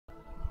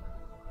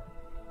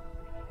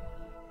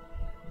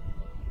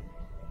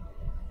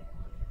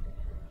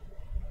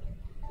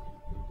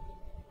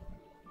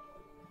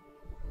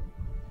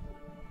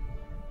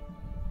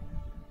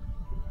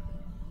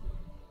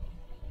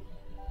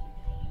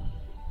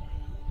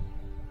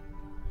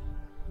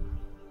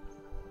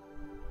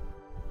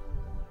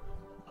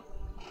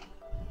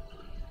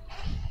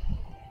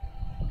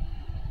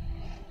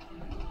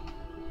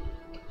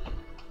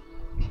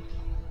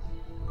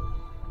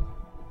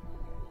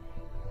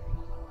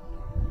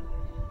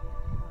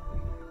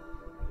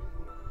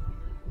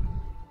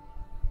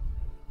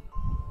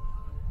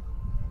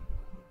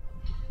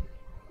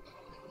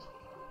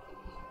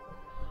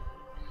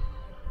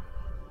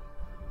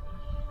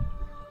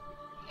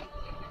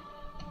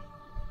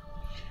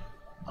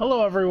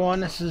Hello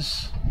everyone, this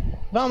is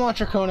Valmont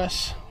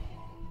Draconis.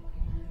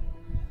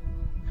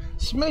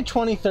 It's May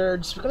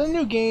 23rd, so we got a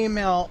new game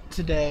out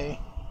today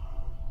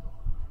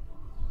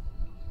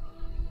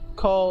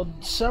called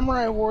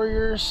Samurai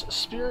Warriors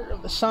Spirit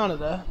of the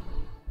Sanada.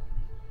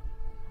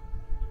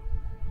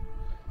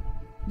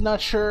 Not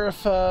sure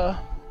if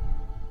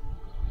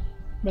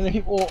many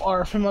people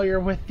are familiar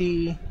with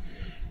the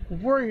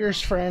Warriors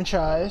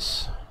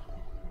franchise,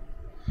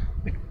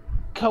 the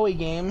Koei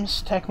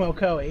games, Tecmo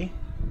Koei.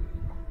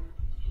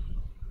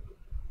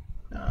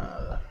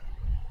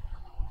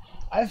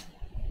 I've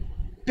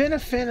been a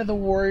fan of the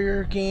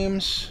Warrior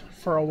games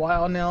for a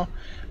while now,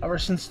 ever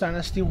since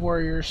Dynasty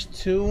Warriors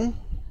 2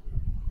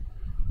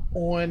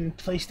 on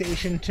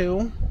PlayStation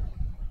 2.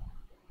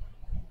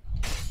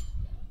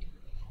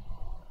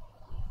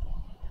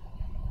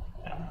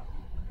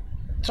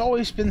 It's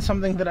always been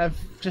something that I've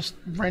just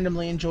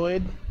randomly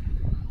enjoyed.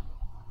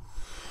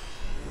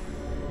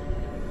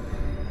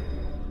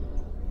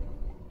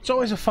 It's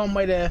always a fun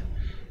way to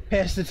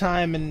pass the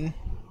time and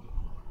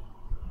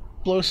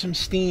blow some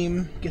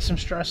steam, get some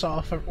stress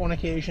off on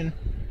occasion.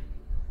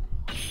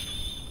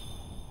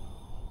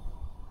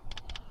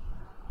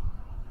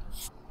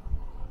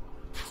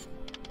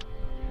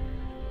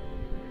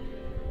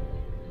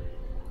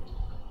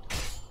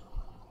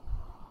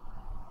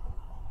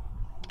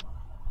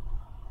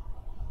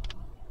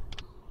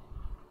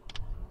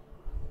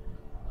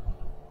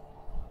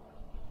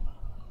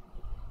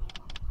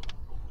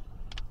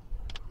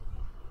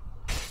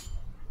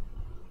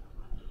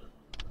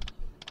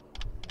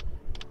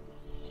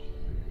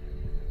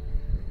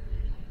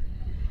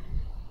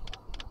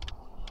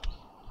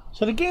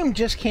 So the game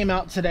just came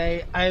out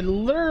today. I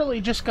literally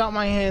just got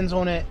my hands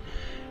on it.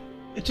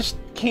 It just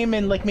came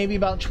in like maybe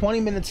about 20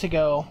 minutes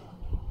ago.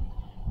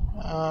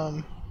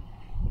 So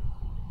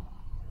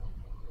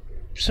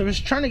I was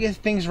trying to get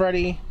things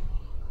ready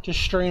to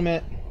stream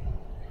it.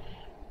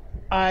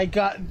 I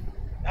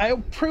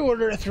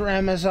pre-ordered it through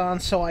Amazon,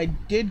 so I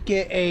did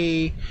get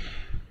a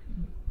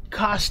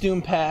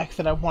costume pack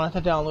that I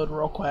wanted to download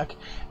real quick.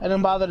 I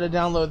didn't bother to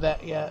download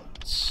that yet,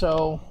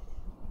 so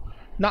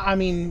not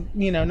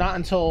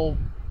until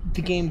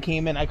the game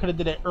came in. I could have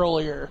did it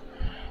earlier.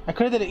 I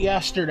could have did it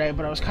yesterday,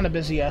 but I was kind of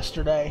busy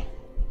yesterday.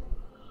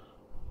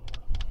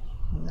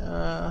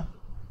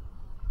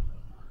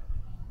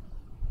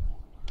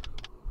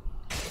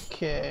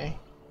 Okay.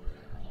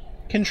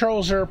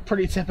 Controls are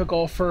pretty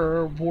typical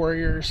for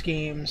Warriors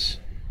games,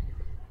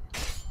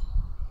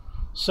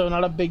 so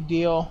not a big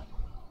deal.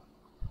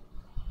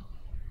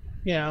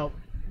 You know,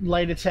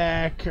 light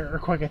attack or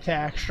quick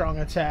attack, strong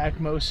attack,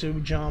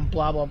 Mosu, jump,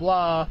 blah blah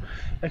blah,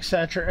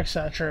 etc.,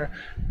 etc.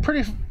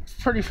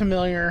 Pretty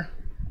familiar.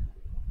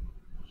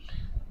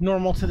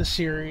 Normal to the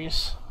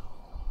series.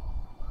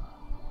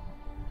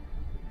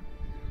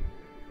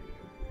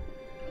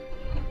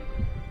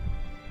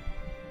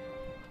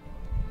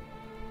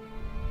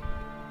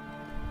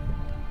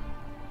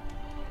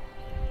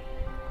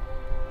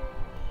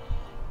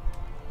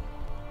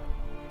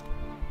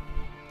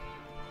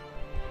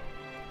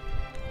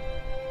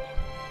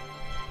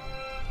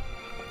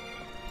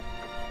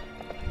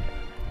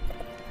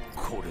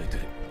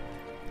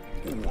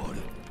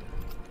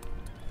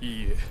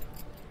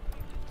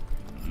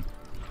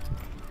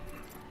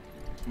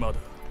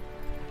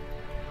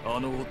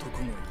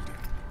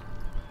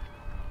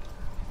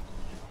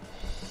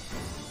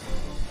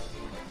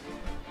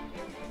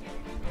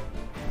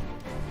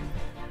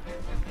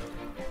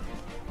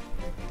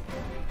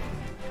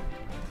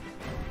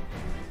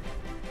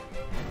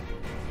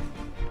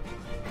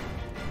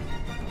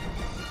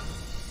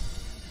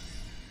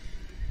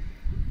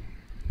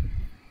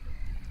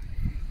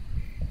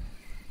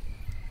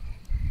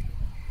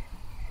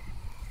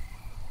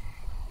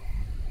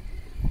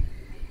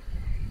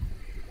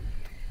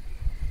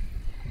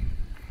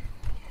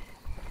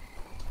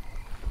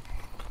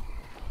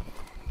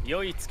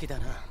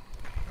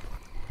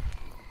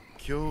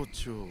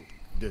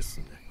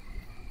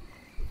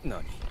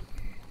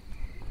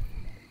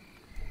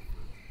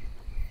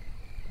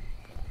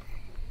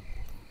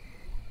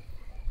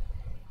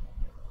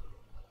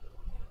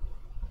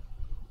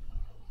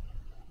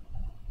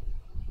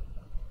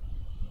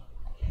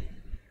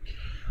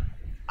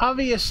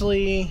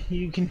 Obviously,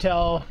 you can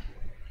tell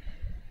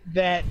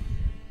that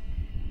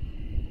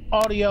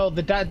audio,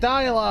 the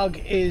dialogue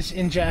is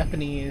in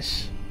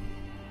Japanese.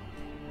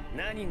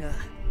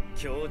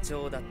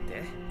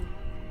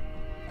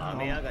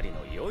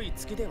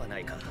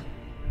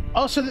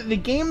 Also, the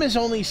game is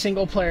only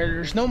single player.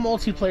 There's no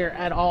multiplayer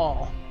at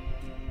all.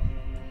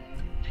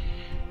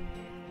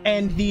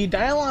 And the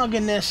dialogue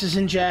in this is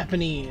in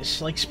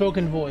Japanese, like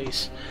spoken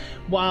voice,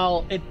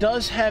 while it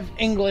does have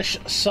English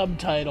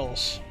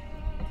subtitles.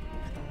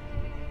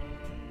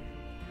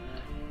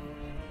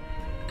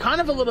 Kind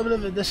of a little bit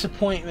of a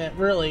disappointment,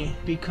 really,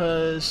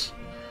 because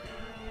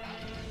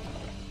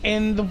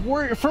in the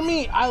Warrior, for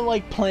me, I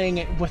like playing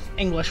it with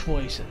English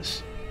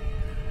voices,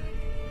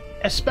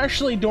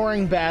 especially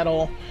during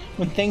battle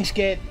when things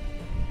get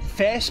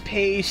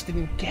fast-paced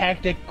and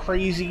hectic,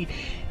 crazy.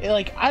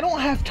 Like, I don't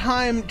have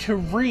time to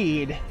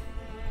read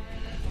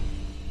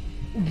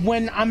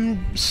when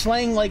I'm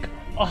slaying like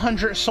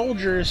 100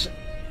 soldiers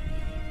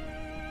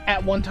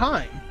at one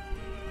time.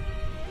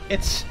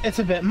 It's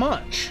a bit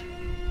much.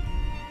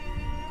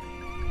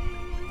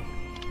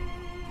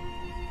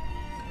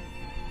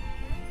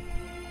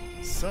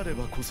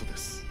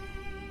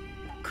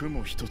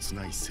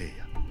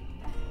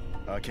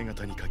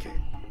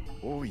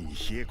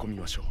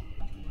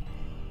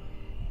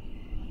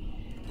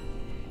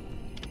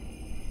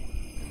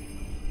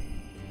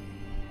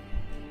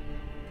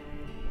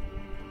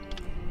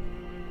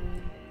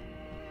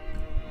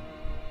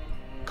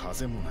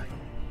風もない。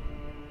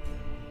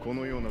こ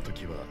のような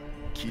時は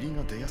霧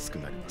が出やすく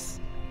なります。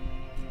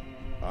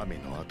雨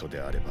の後で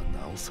あれば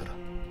なおさら。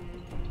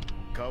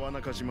川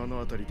中島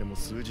のあたりでも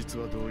数日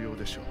は同様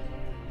でしょう。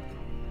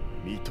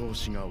見通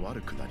しが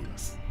悪くなりま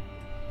す。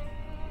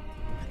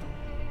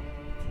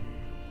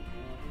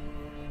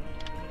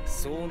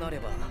そうなれ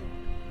ば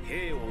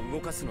兵を動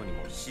かすのに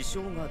も支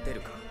障が出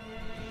るか。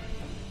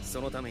そ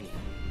のために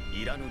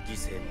いらぬ犠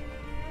牲も。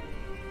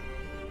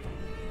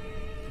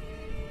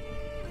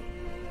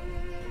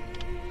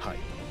はい。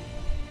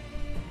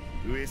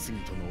上杉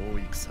との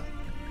大戦、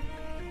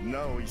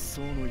なお一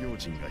層の用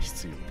心が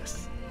必要で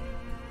す。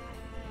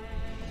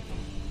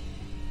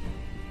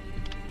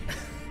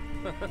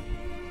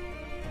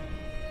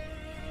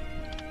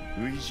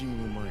初陣を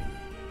前に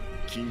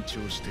緊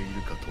張してい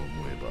るかと思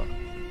えば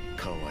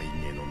可愛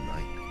げのな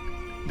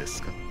いで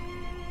すか。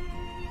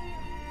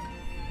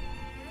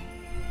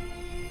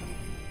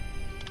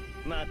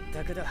まっ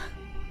たくだ。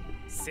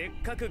せっ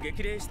かく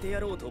激励してや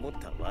ろうと思っ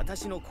た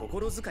私の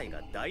心遣い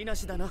が台無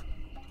しだな。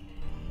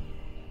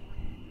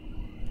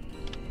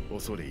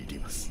恐れ入り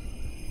ます。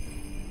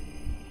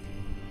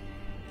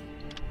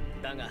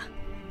だが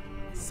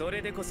そ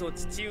れでこそ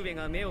父上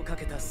が目をか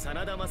けた真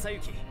田昌幸、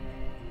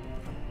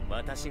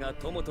私が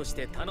友とし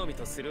て頼み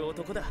とする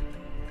男だ。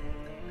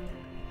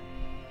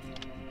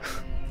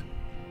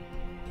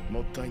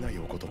もったいない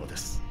お言葉で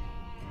す。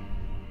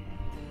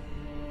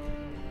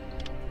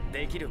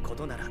できるこ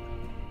となら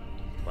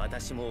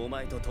私もお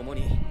前と共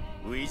に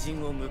初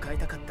陣を迎え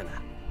たかったが、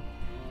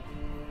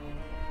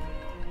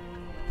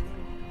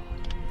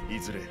い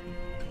ずれ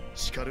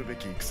しかるべ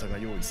き戦が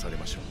用意され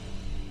ましょう。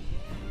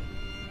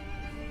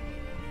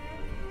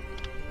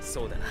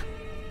そうだな。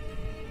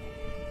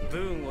ブ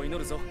ーンを祈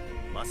るぞ、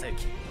正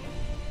幸。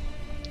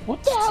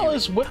What the hell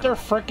is with their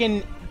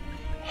frickin'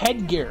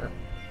 headgear?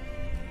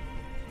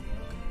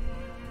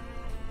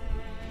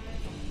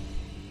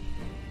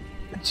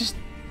 Just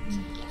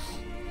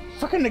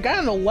fucking the guy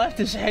on the left,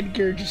 his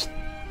headgear just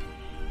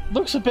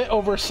looks a bit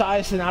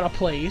oversized and out of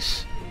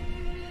place.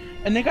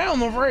 And the guy on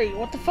the right,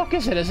 what the fuck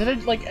is it? Is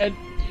it like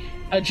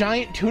a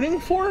giant tuning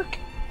fork?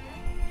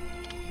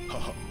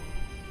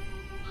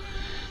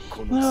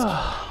 この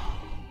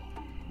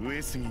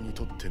上杉に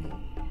とっての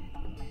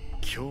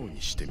今日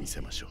にしてみ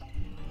せましょう。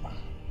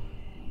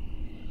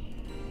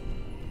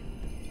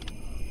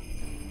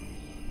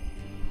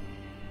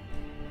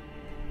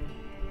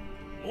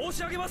申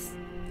し上げます。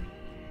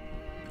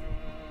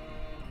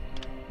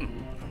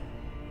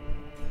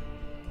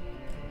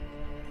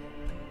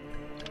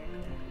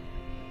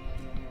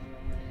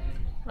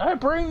I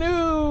bring 第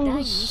news!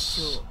 一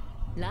章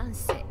乱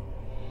世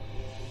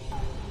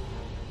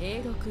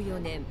永禄4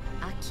年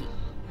秋、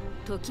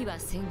時は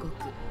戦国。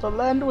 The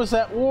land was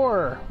at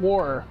war.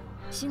 War.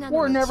 信濃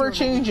War の地を never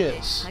巡って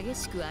changes. 激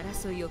しく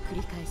争いを繰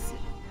り返す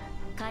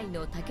甲斐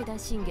の武田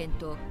信玄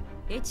と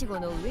越後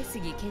の上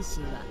杉謙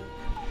信は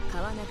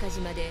川中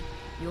島で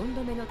4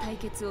度目の対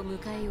決を迎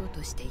えよう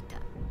としていた。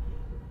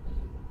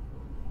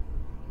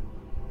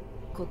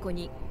ここ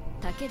に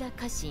武田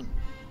家臣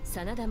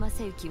真田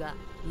昌幸は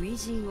初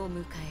陣を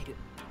迎える。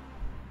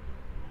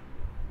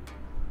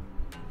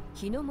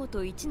日の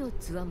本一の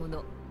強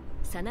者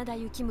真田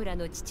幸村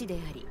の父であ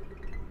り、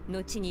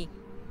後に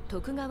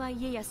徳川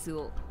家康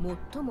を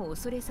最も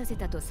恐れさせ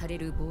たとされ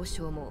る豪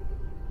商も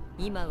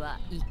今は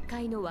一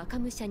介の若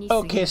武者に過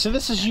ぎない。 Okay, so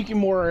this is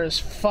Yukimura's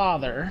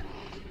father.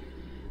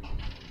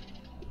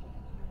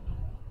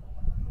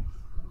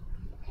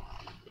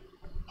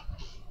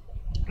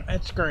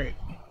 That's great.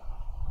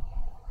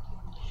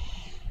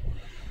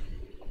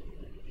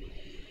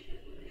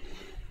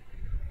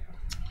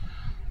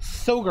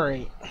 So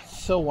great.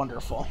 So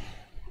wonderful.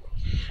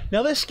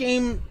 Now this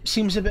game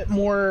seems a bit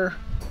more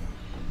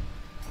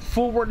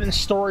forward and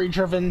story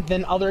driven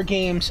than other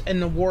games in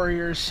the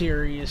Warriors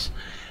series.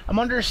 I'm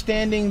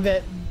understanding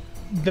that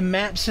the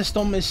map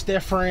system is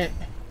different.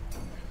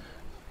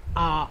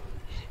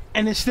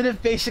 And instead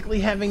of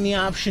basically having the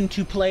option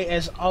to play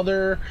as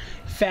other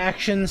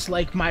factions,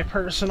 like my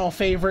personal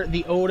favorite,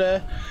 the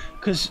Oda,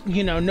 because,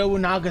 you know,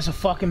 Nobunaga's a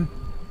fucking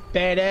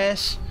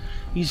badass.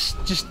 He's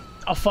just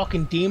a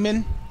fucking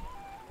demon.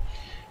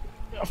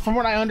 From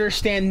what I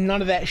understand,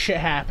 none of that shit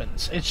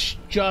happens. It's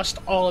just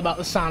all about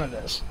the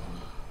Sanadas.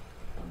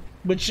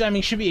 Which, I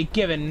mean, should be a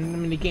given. I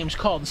mean, the game's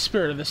called The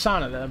Spirit of the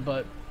Sanada,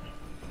 but...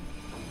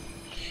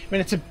 I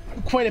mean, it's a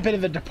quite a bit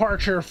of a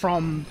departure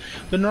from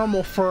the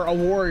normal for a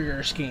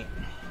Warriors game.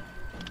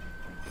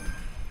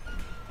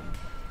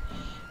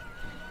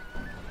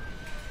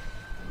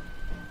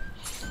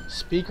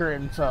 Speaker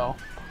info.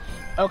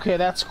 Okay,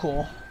 that's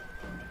cool.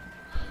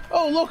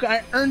 Oh, look,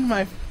 I earned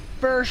my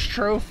first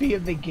trophy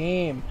of the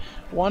game.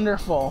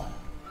 Wonderful.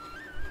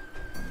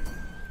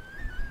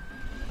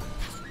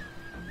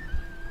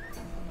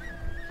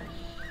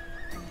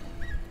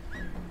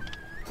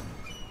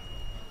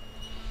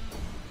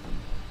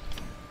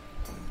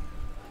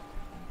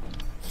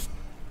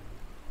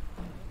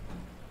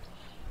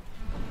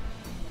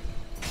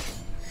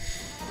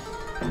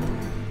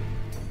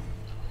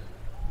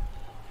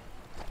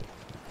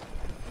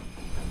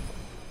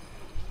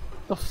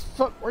 The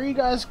fuck, where are you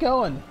guys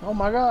going? Oh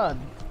my god.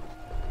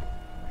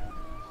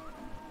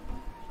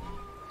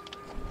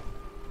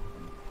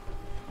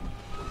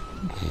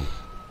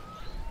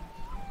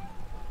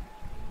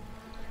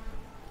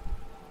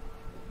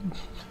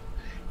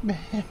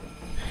 Man.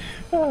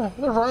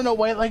 They're running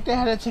away like they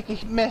had to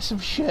take a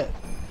massive shit.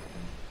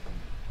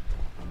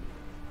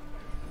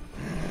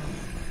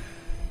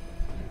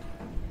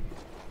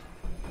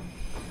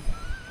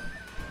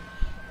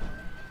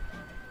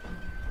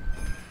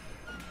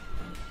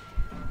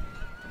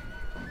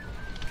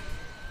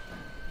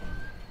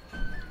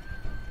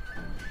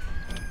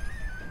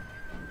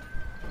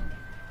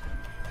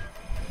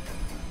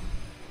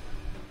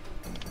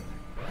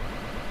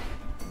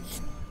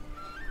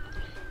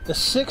 The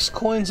 6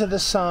 coins of the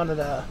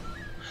Sanada.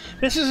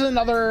 This is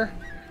another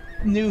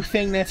new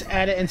thing that's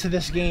added into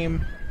this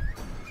game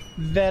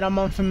that I'm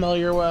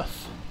unfamiliar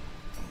with.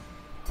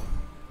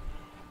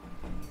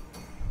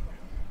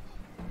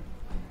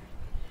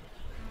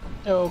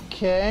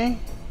 Okay.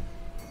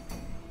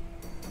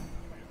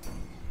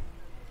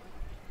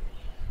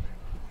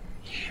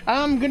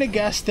 I'm gonna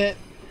guess that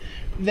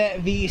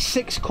the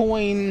 6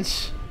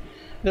 coins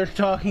they're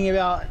talking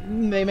about,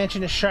 they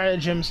mentioned the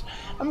stratagems.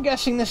 I'm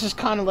guessing this is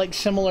kind of like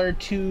similar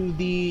to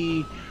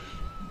the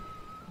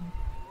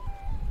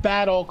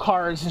battle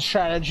cards and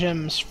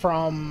stratagems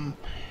from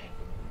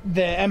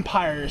the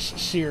Empires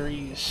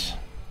series.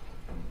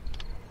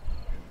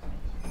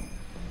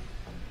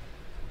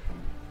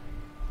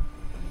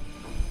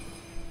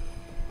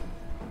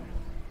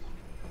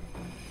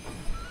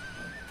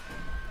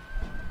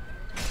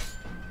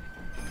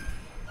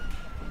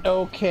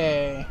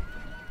 Okay.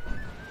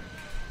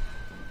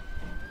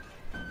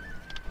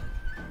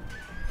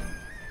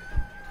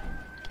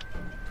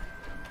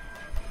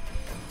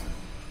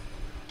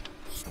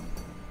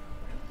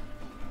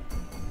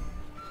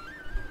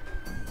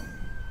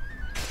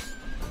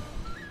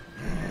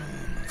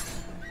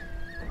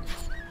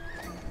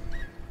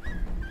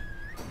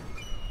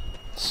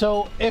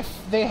 So if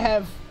they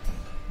have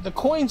the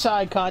coins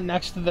icon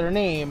next to their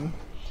name,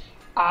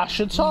 I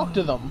should talk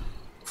to them.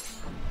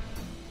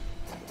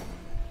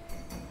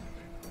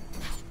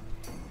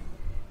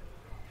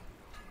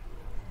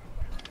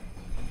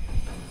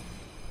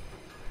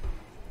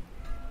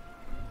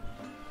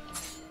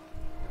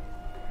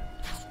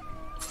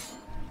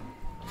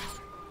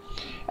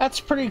 That's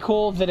pretty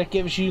cool that it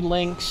gives you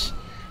links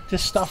to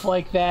stuff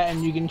like that,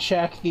 and you can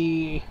check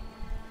the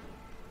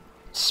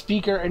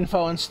speaker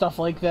info and stuff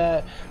like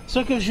that. So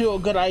it gives you a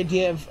good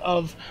idea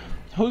of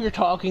who you're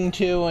talking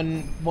to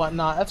and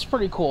whatnot. That's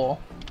pretty cool.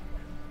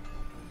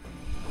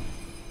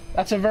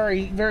 That's a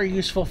very, very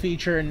useful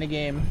feature in the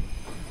game.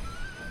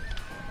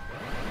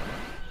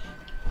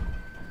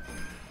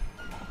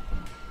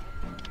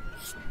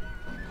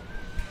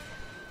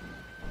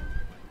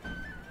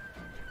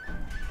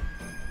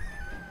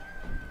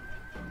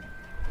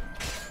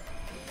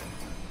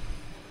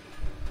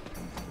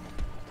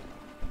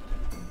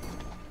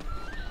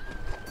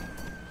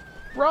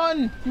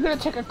 Run! You're gonna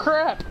take a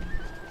crap!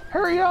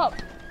 Hurry up!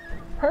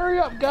 Hurry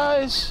up,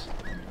 guys!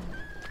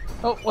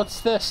 Oh,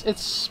 what's this?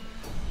 It's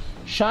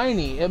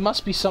shiny. It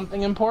must be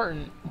something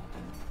important.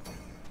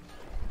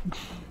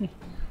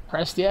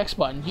 Press the X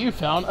button. You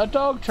found a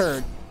dog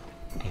turd.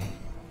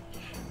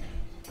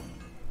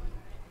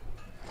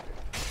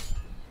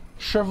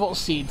 Shrivel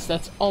seeds.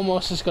 That's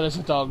almost as good as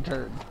a dog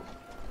turd.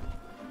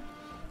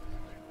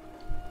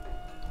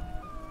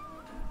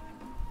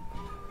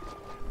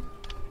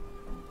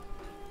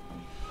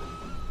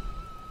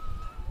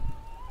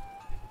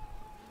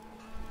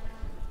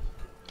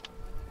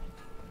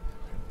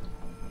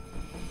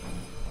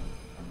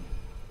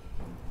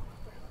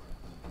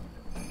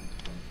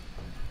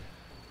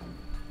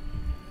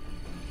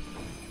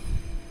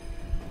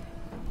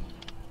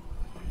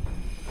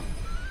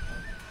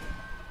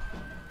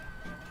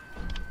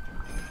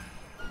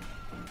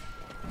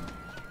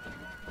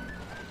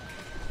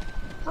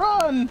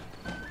 Run!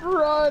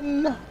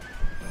 Run!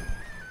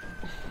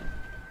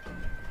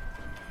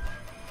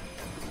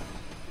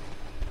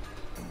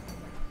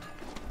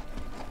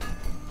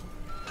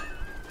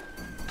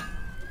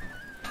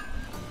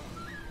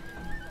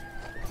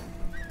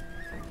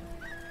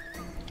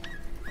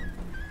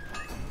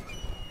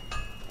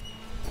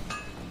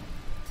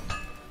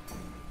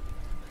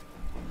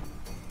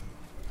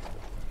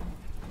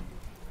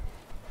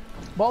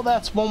 Well,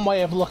 that's one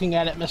way of looking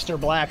at it, Mr.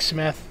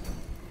 Blacksmith.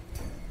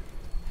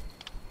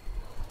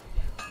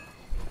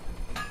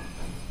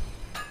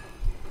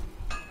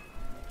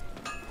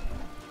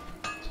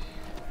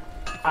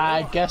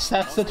 I guess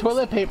that's the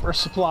toilet paper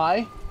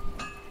supply.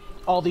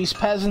 All these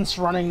peasants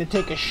running to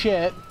take a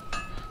shit.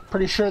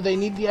 Pretty sure they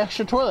need the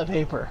extra toilet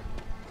paper.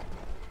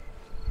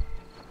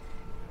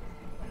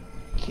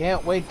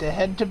 Can't wait to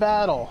head to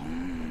battle.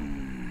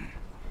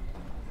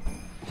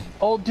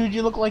 Oh, dude,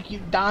 you look like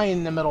you'd die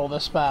in the middle of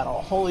this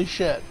battle. Holy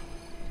shit.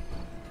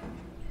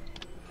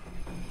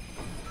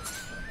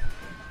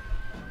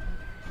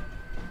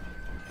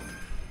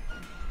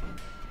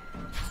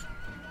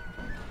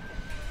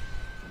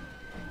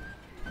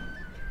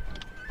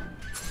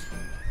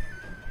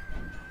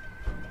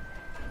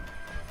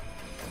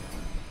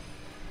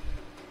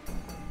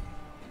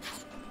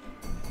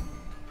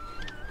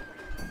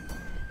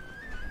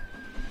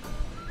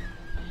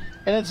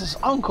 And it's his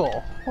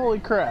uncle. Holy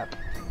crap.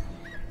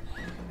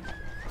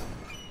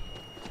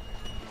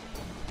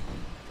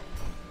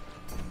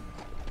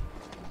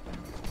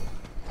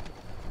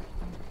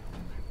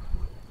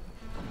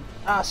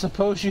 I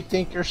suppose you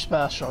think you're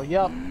special.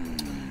 Yup.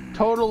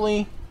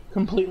 Totally,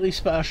 completely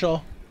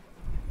special.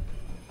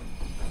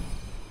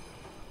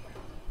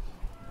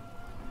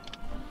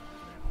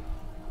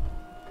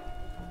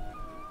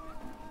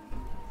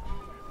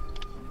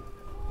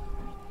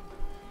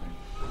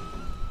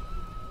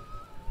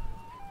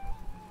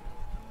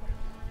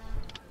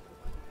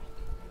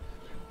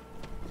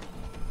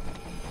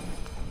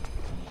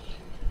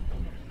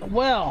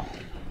 Well,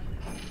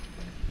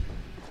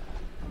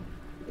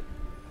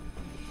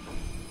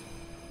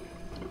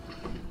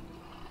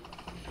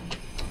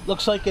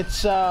 looks like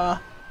it's time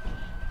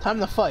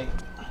to fight.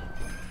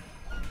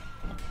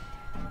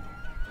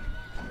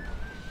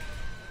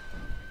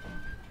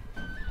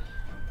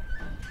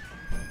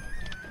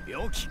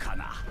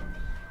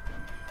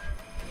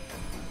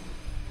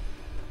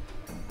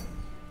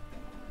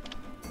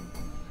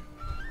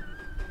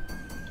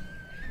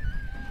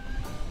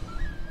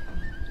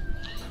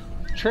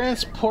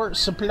 Transport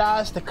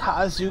supplies to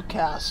Kazu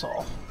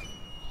Castle.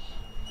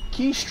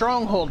 Key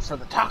stronghold for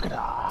the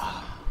Takada.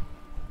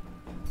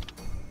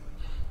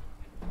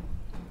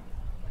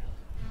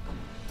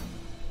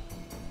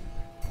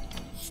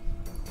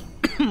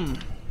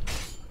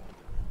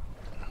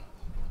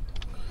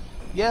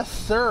 Yes,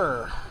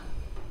 sir.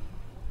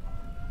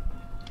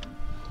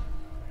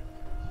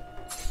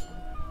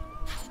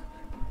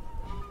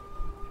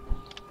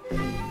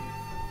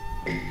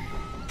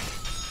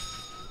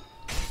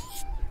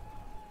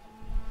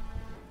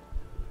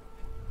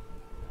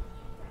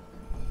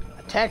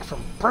 Attack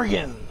from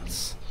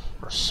brigands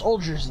or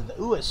soldiers of the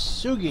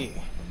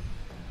Uesugi.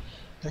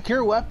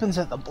 Procure weapons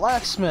at the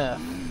blacksmith.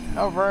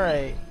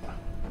 Alright.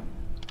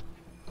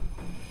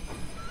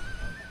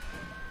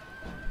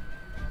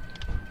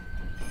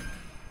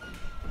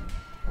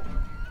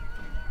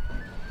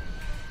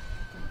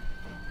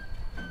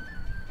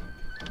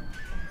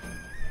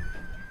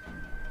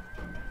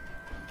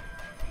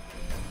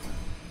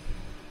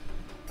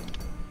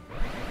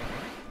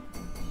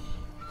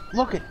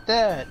 Look at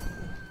that.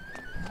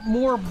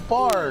 More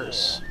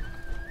bars.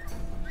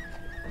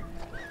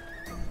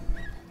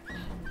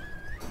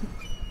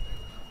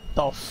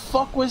 The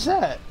fuck was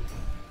that?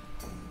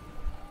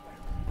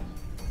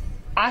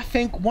 I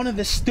think one of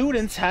the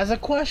students has a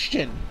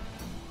question.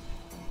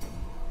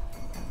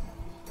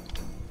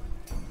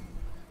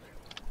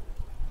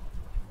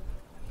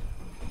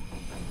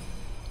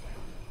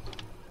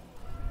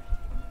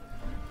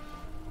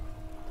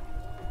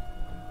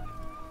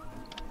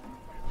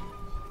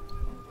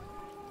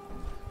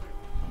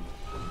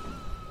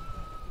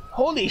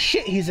 Holy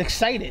shit, he's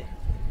excited.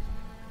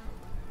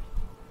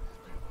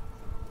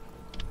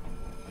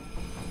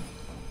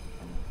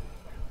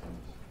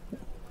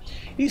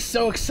 He's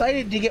so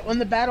excited to get on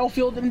the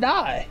battlefield and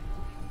die.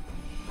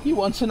 He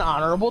wants an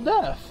honorable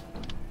death.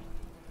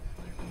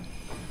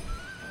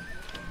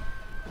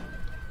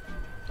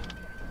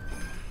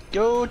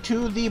 Go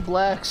to the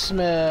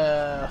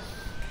blacksmith.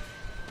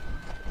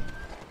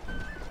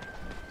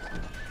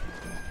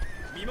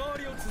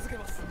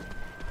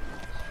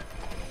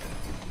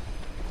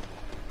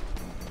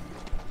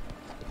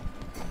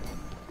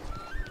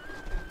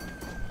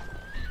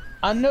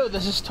 I know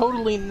this is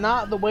totally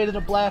not the way to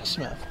the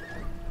blacksmith.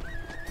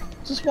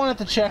 Just wanted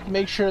to check,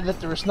 make sure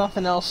that there was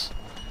nothing else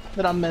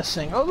that I'm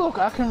missing. Oh look,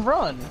 I can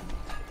run.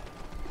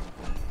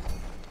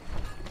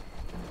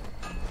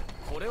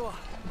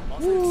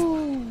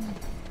 Woo.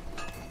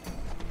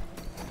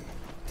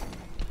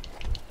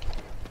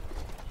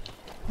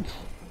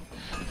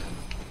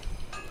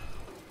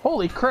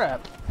 Holy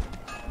crap.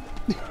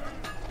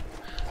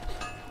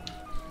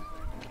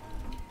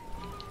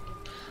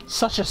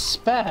 Such a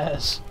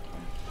spaz.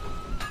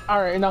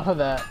 Alright, enough of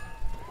that.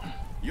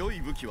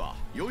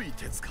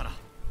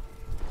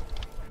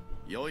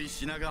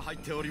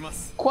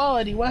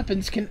 Quality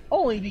weapons can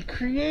only be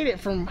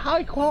created from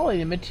high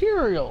quality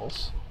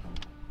materials.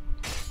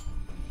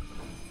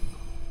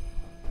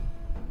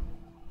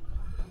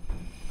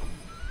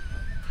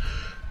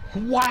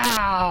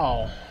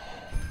 Wow!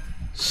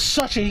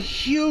 Such a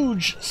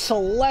huge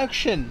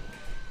selection!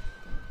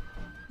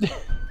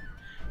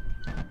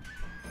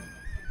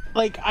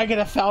 Like, I get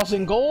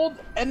 1,000 gold,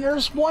 and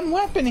there's one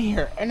weapon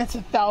here, and it's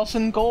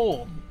 1,000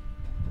 gold.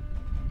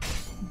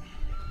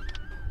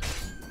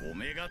 お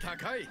目が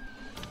高い。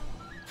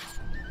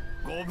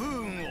ご武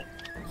運を。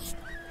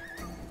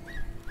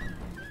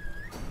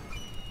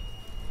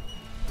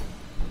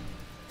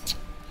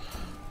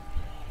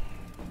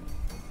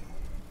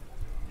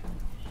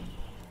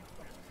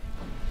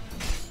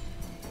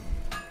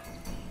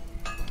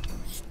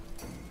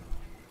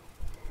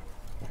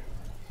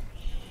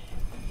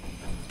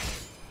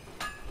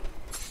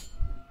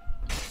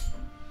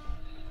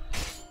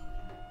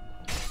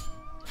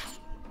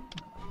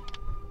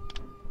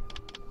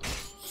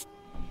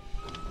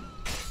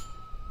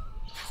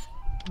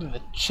The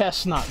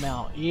chestnut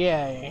mount,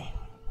 yay.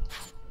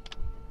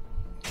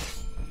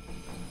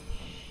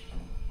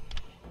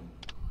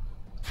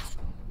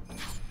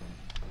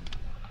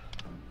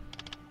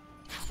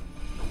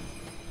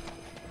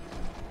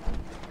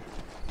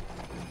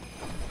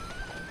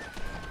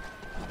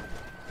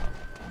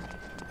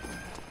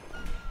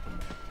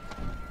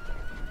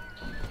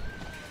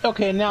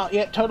 Okay, now,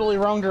 yeah, totally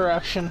wrong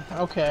direction.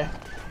 Okay.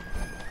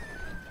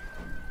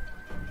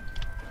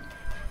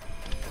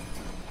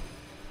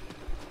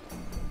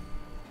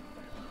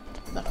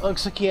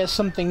 Looks like he has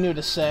something new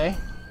to say.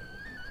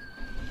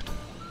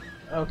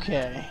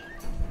 Okay.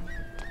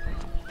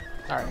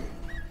 Alright.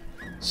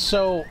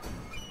 So,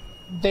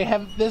 they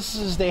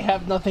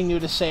have nothing new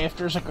to say. If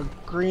there's like a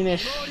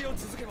greenish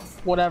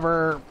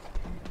whatever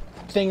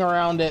thing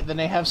around it, then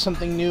they have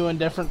something new and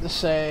different to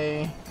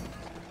say.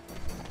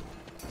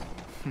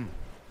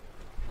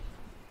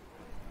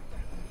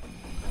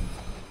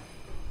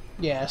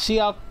 Yeah, see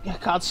how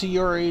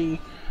Katsuyori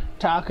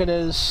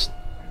Takada's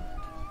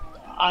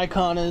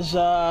icon is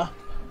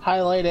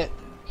highlighted?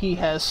 He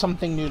has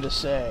something new to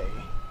say.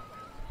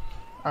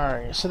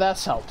 Alright, so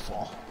that's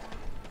helpful.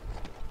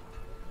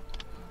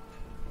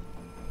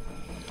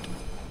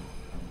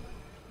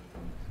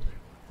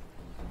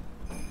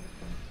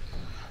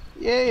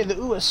 Yay, the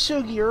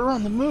Uesugi are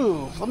on the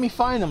move. Let me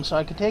find them so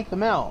I can take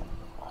them out.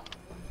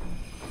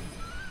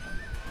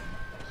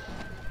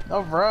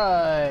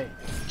 Alright,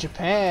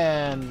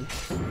 Japan.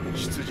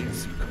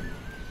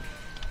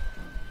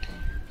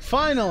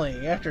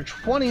 Finally, after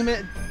 22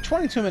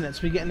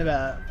 minutes, we get into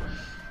battle.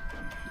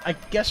 I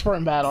guess we're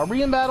in battle. Are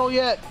we in battle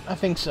yet? I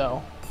think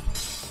so.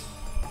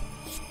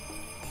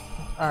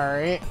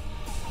 Alright.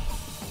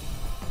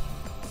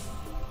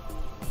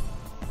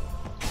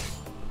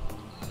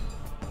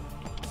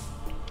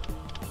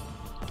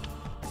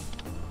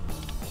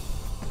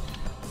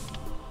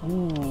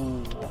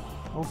 Ooh,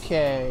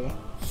 okay.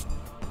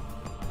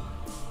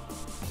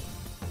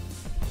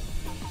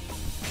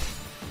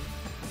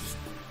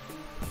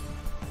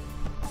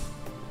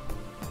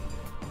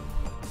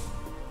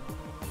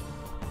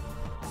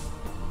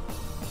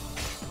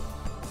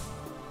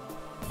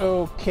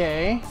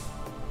 Okay.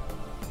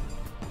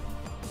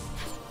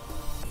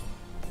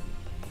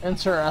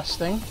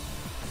 Interesting.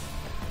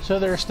 So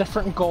there's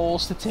different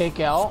goals to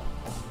take out.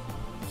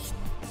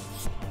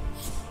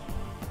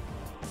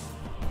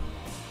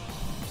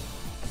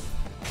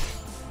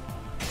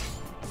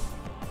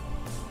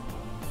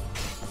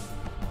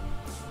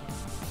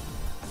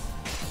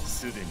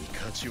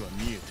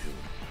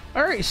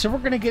 Alright, so we're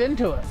gonna get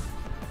into it.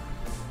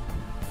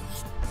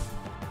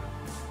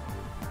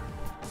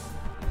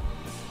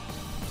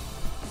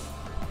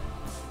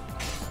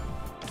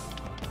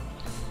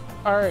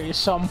 Alright,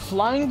 so I'm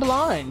flying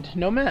blind.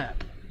 No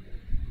map.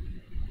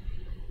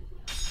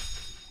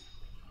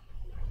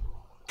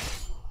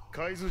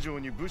 海津城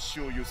に物資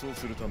を輸送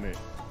するため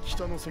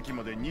北の関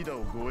まで2打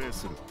を護衛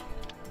する。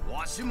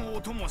わしも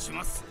お供し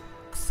ます。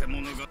くせ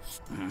者が。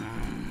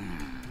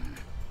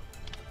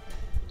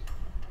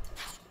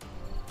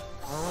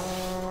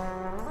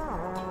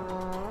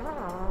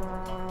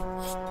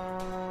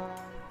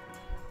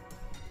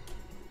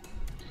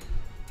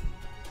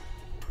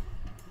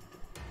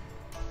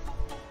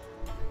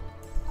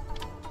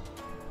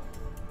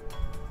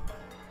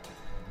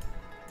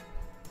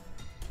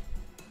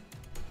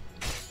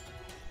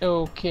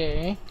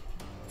Okay.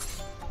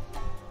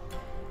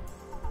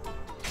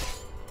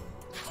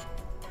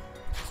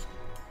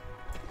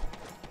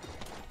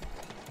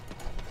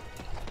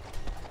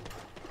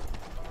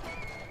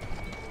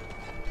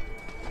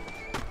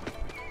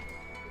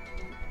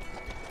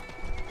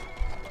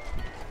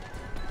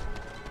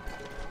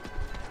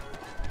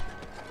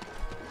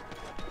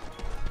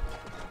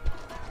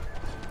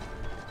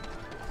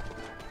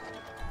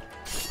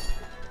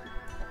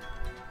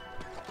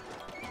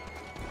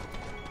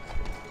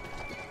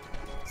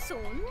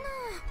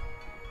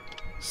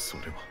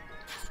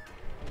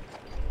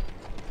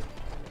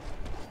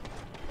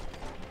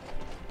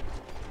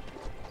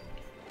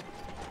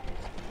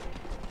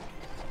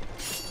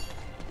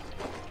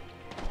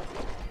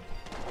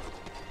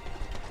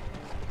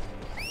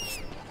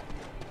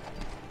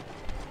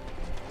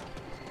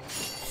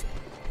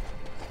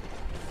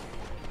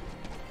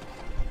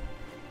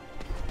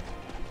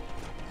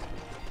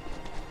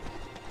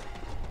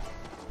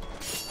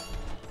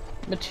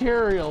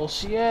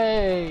 Materials,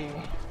 yay!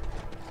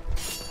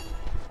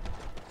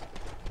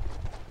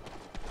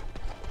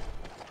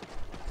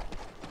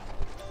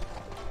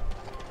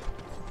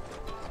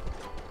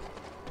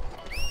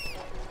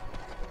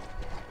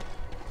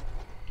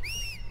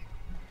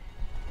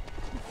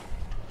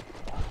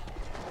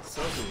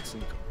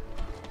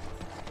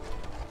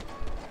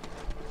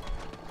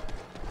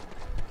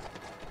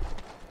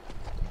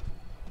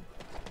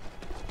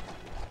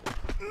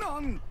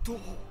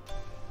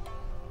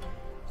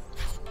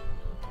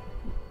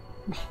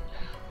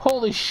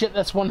 Holy shit,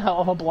 that's one hell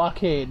of a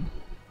blockade.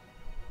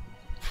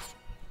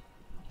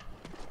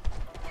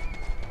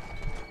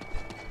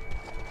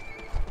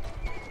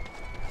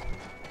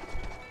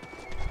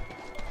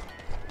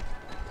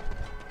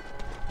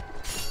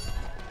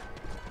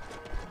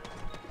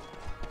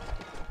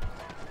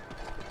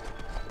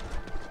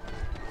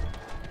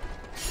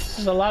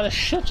 There's a lot of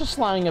shit just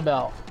lying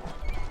about.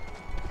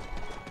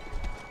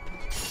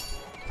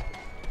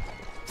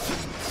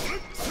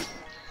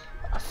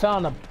 I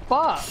found a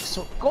box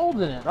with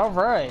gold in it,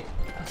 alright.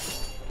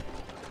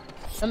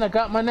 And I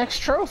got my next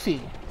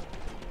trophy.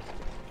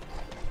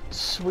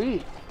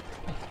 Sweet.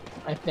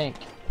 I think.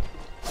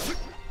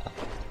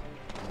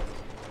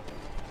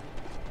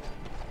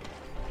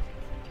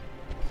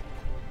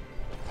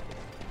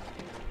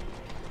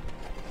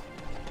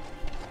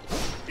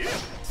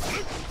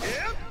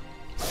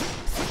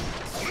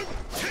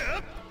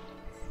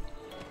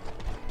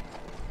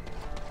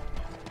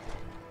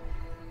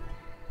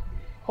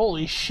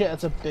 Holy shit,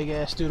 that's a big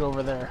ass dude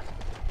over there.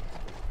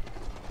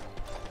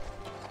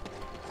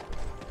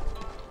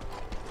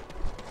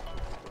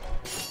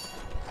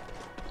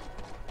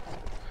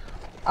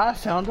 I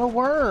found a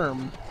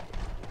worm.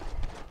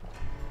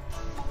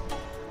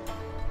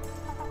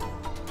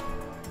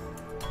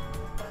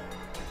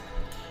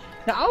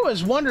 Now I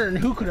was wondering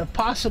who could have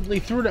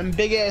possibly threw them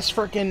big ass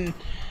freaking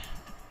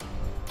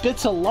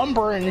bits of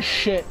lumber and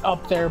shit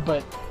up there,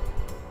 but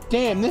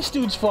damn, this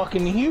dude's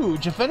fucking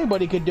huge. If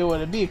anybody could do it,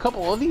 it'd be a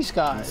couple of these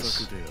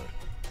guys.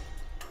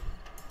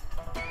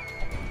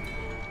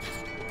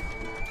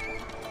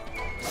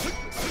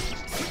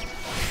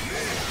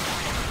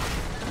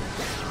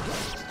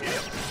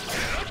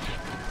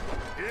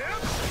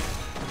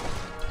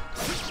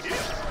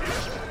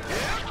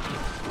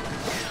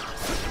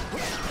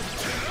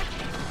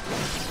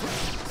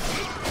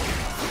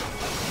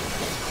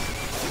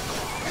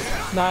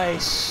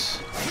 Nice.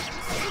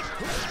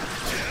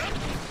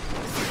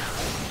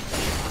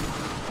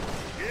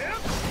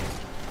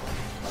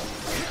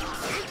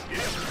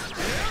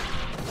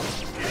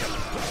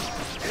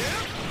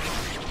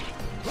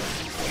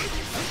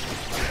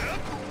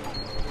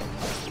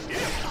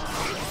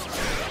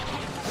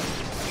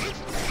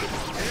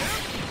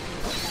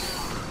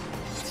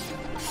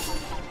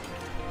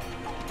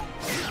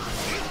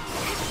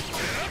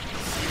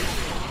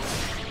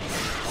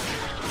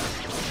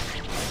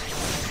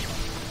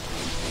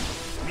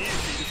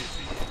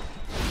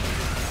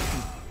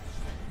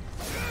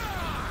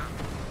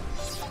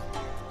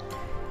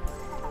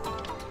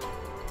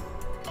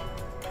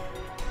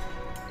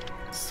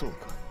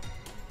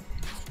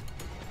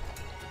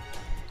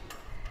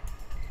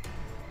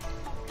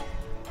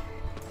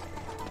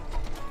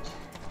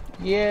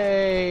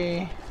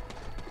 Yay!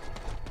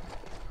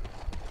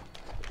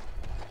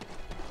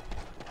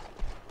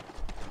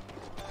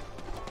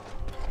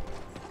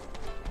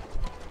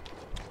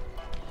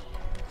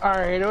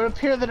 Alright, it would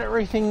appear that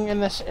everything in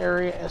this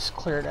area is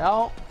cleared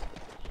out.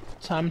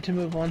 Time to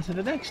move on to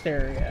the next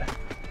area.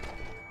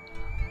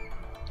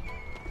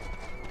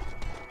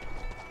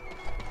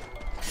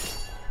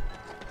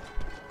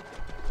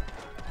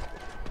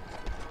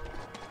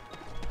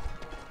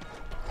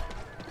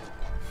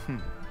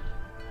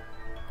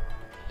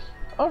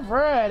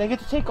 Alright, I get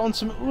to take on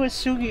some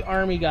Uesugi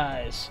army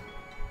guys.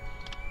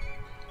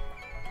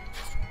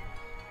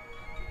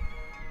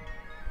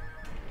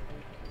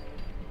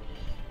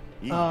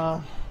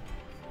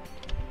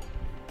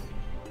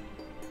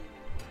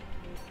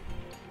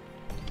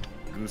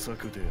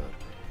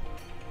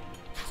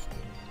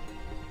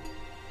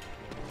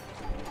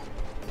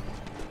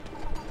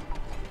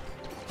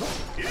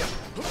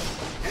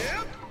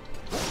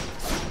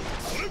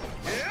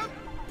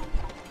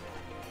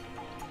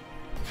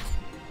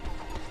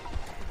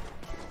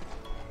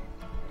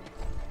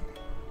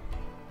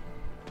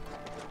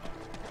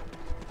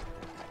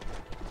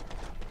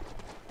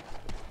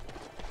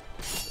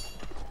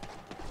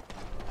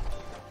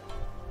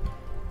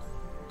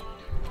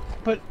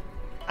 But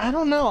I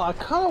don't know, I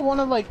kind of want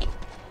to like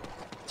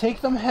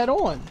take them head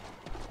on.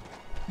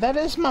 That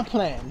is my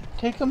plan.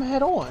 Take them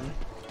head on.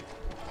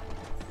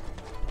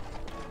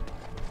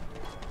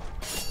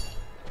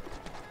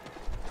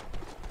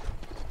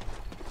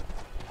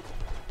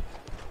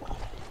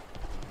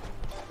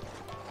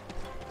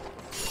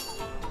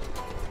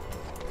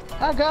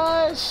 Hi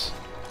guys.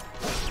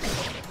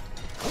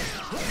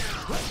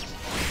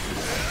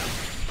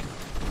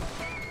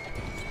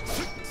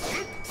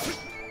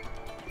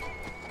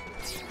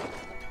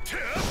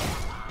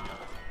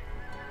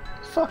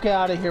 Fuck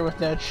out of here with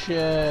that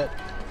shit.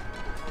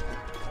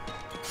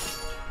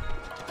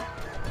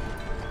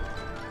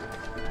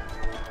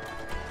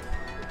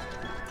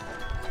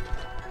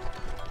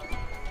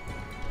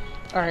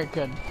 Alright,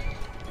 good.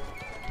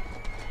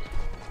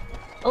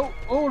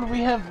 Oh, do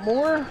we have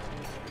more?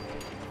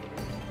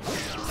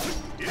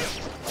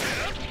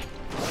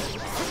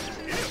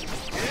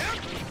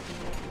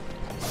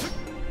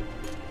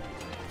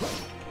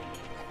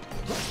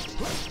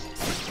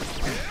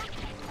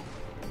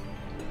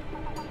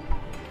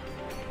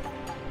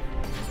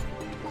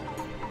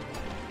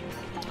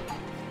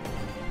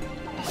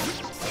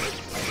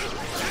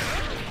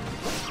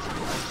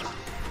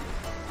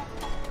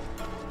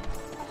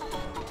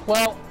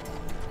 Well,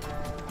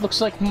 looks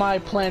like my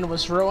plan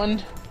was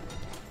ruined.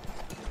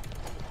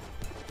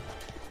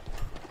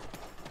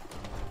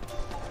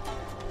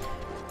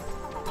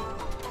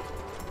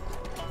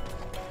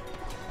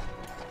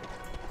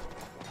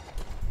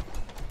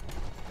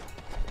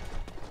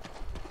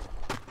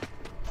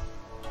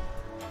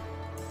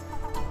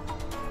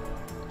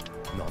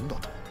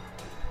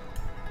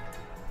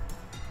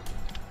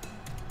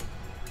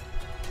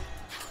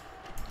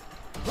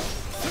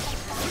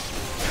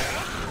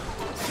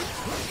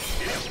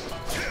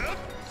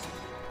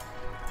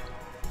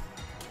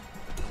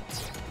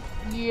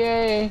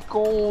 Yay,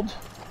 gold.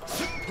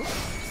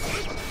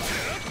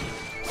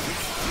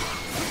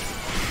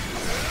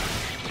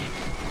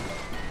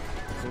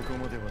 ここ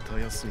まではた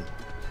やすい。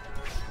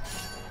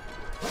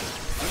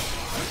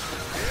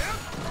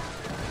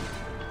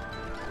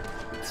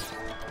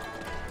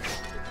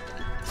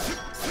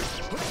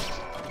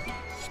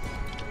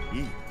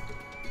いい。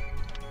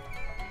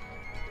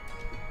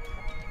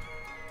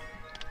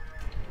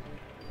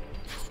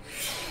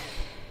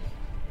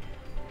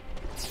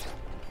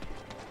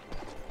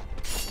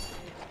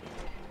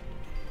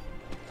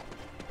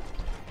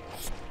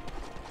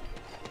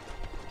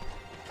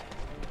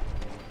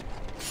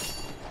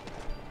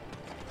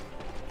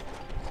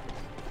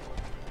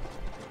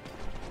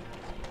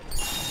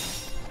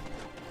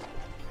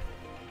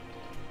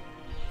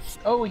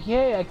Oh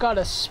yay, I got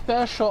a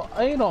special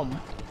item.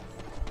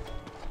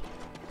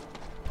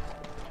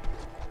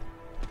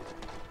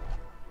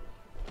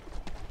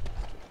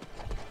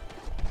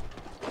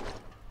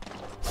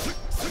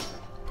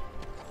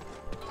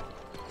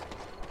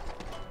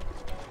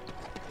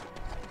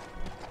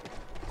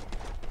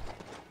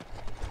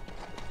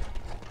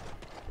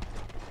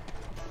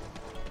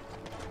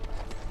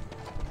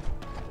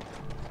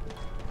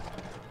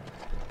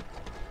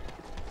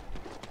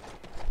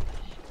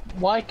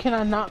 Why can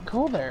I not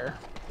go there?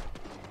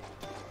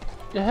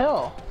 The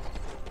hell?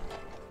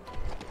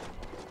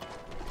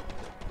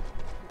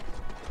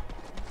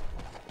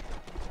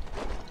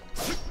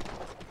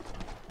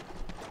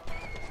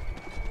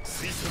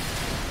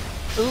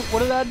 Ooh, what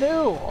did I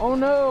do? Oh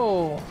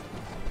no!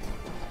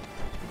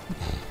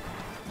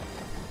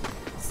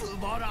 素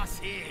晴らし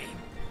い。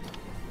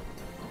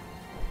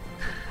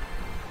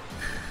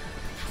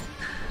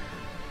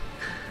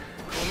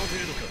この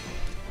程度か。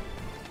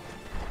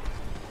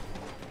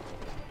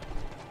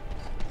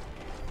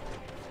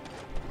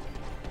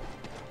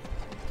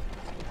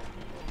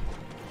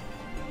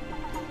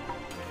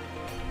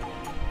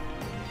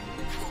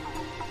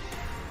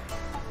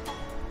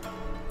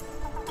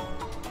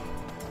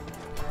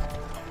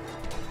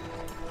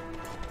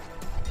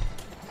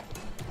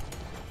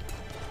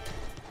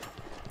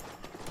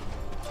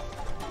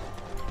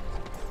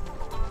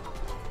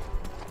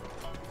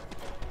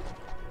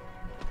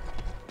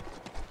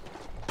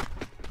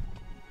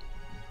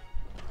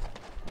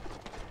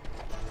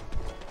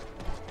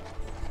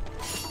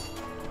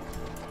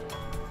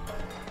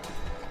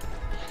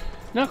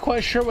 Not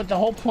quite sure what the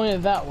whole point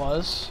of that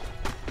was.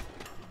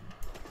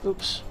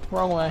 Oops,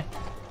 wrong way.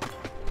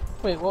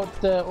 Wait,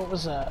 what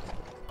was that?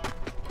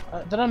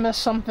 Did I miss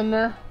something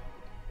there?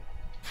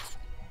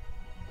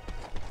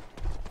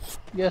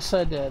 Yes,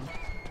 I did.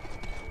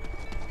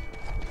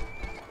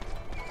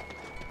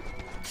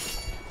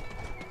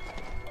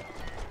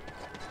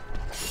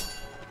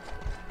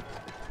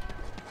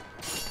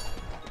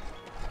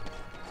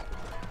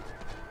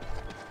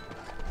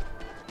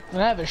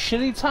 And I have a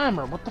shitty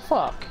timer, what the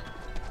fuck?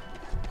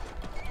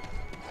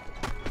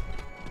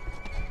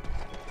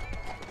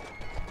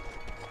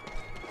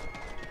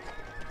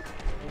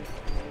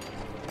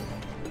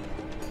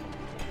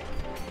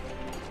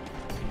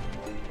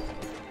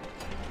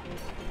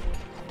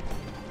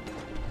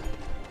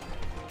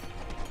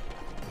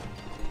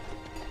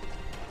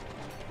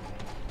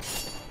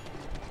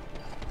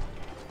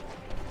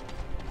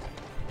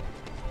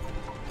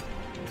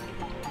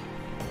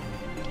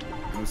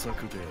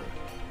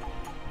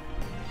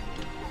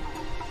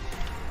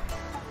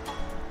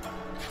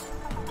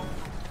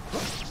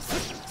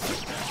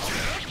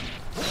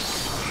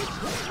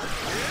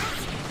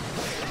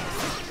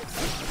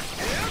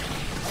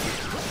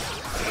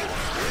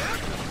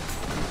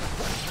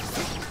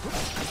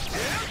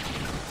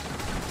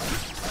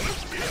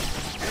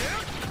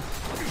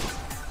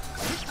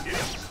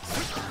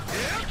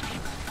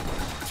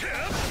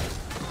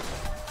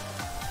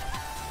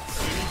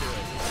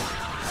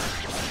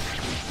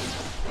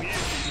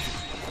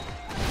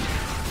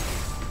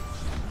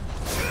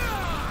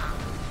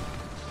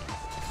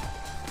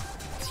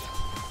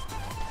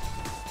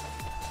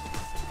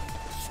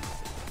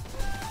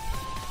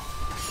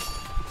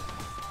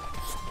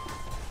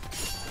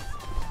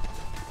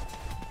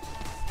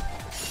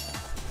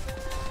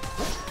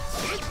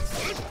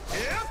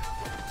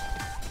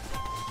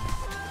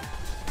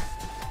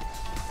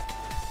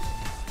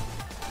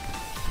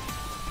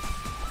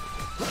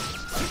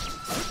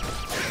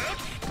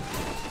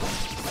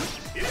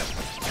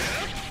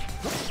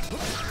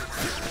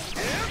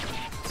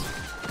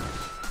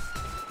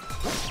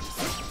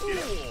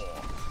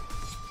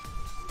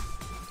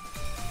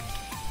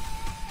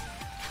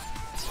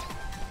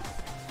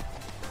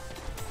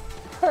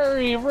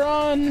 Hurry,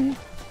 run!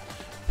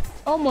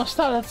 Almost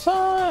out of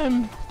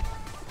time!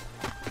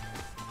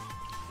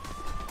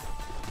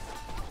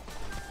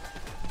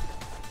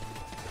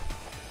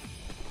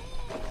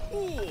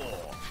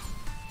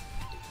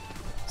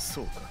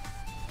 So ka.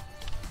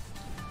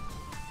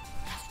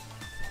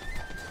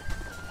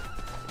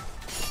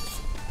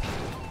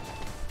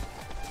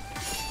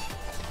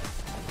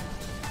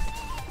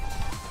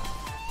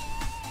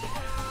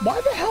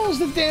 Why the hell is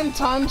the damn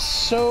time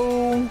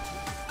so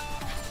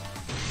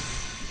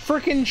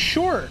freaking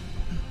short?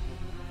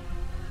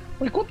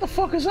 Like, what the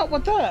fuck is up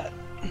with that?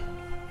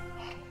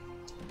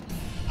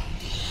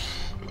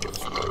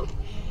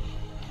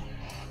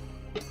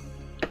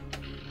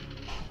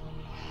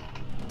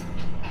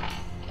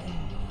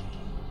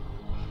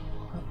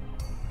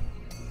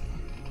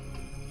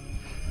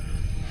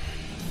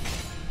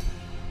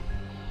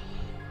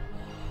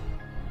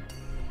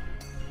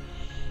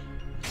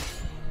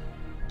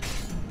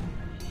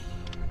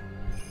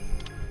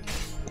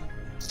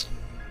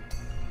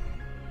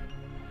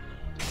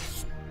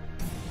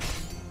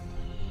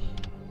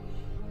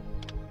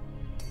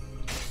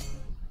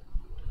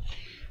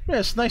 Yeah,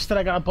 it's nice that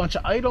I got a bunch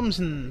of items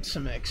and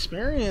some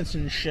experience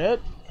and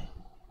shit.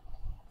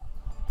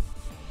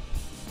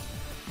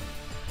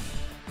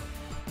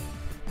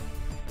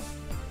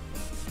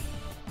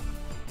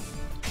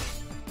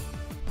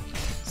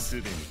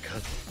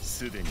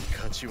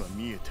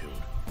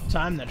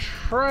 Time to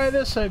try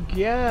this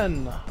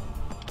again.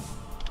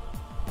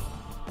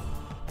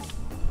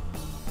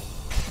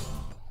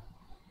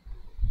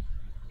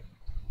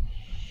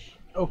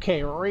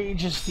 Okay,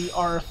 Rage is the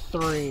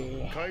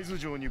R3.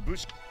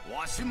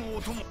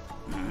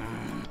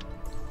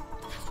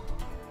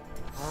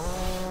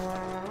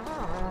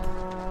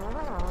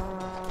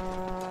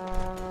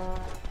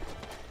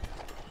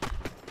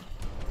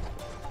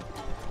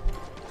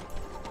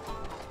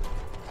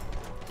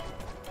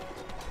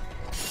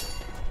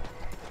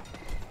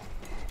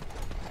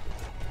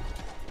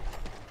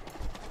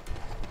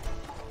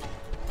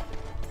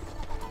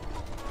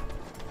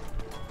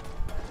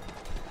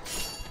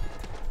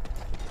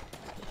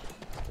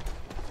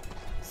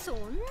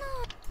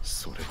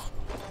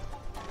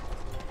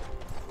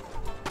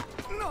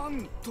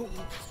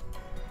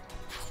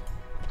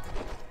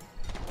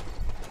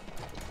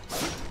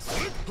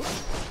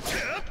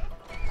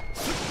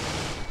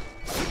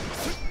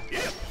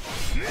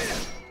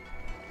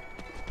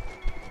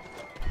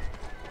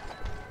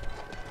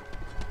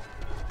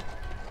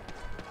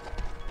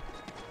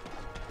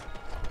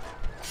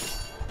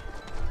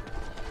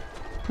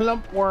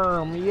 Plump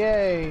worm,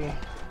 yay!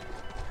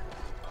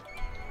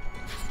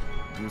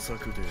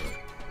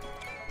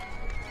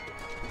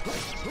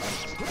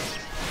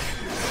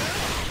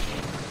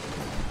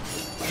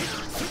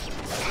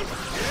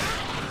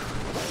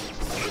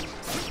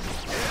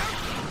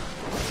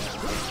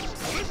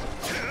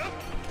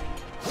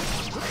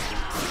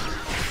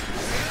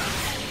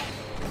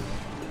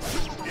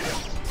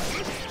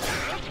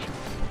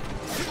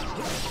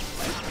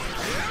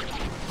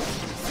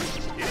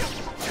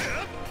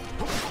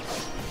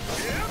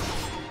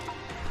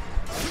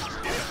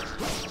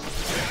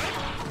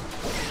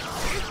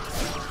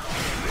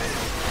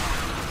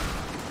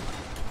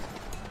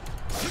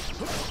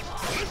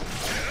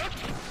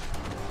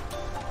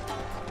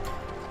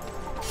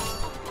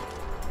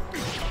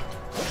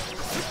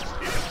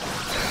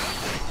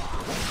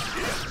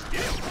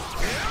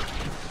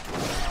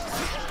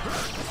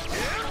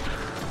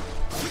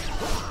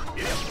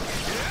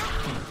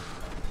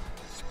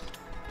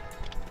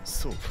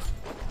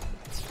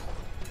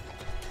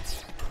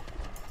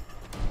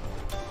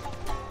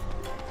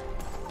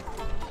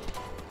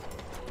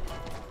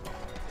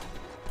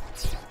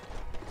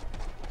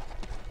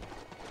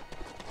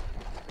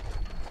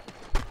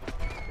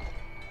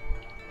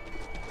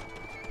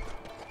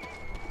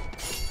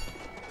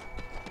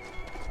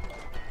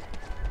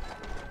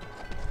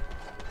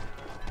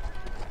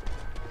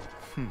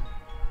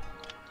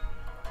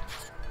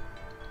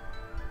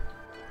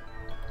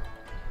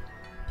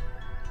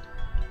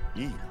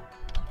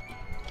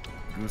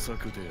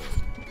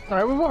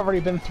 Alright, we've already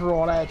been through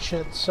all that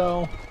shit,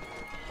 so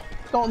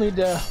don't need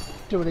to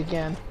do it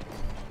again.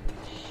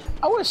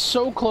 I was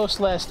so close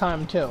last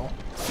time, too.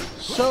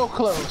 So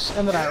close,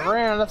 and then I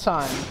ran out of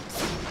time.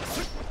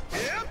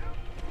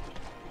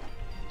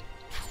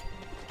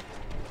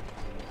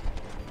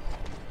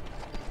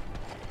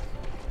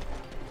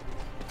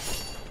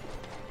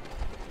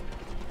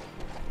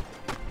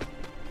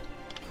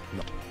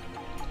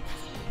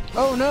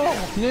 Oh no,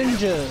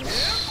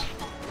 ninjas!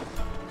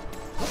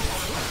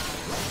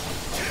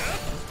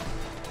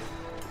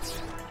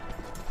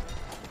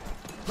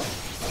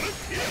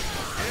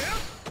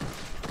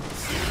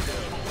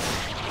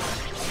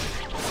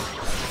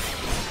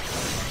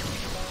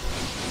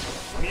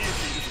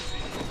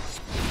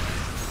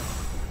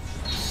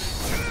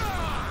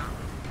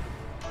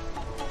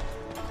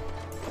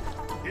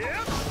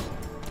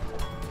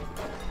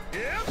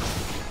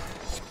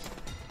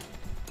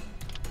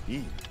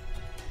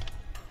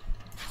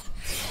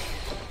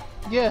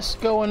 Yes,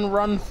 go and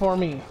run for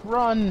me.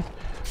 Run!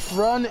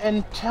 Run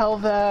and tell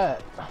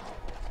that.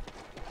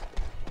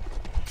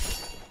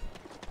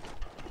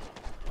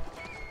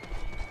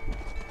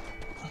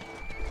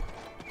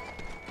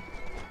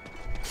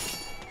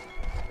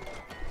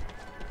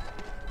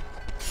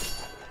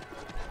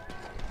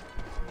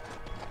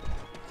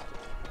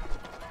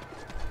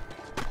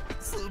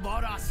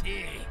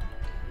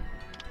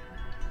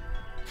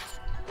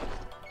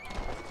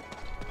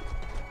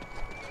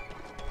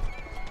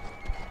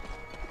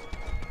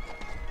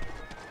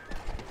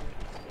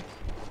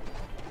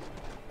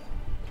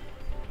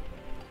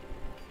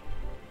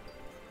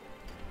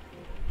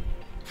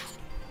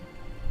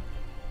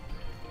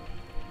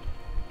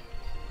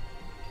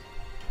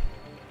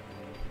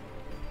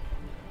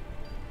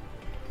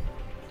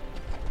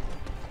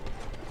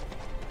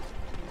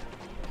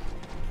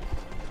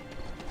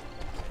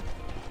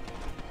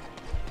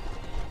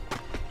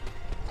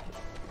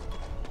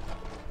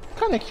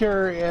 Kind of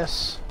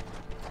curious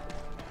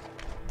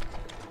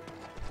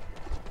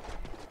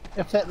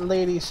if that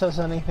lady says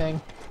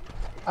anything.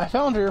 I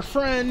found her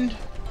friend.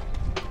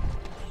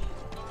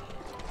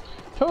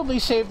 Totally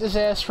saved his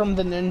ass from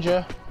the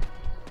ninja.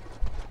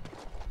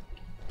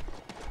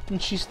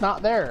 And she's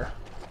not there.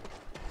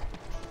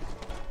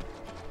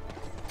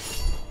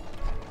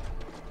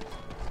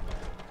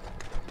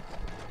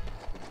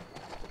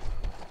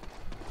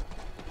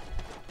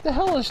 The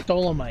hell is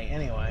Dolomite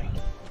anyway?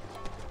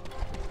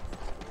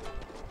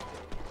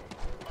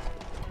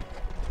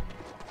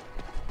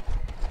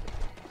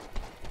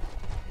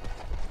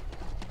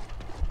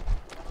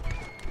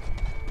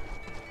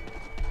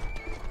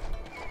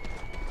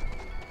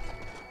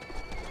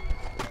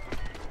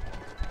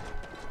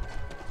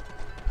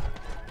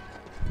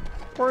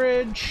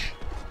 Bridge.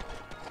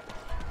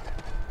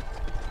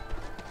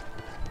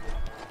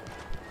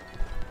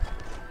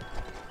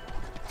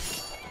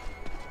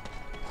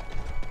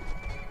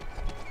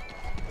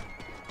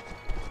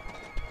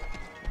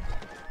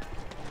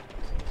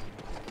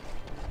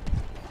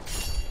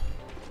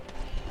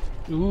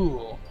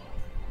 Ooh,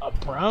 a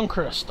brown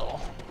crystal.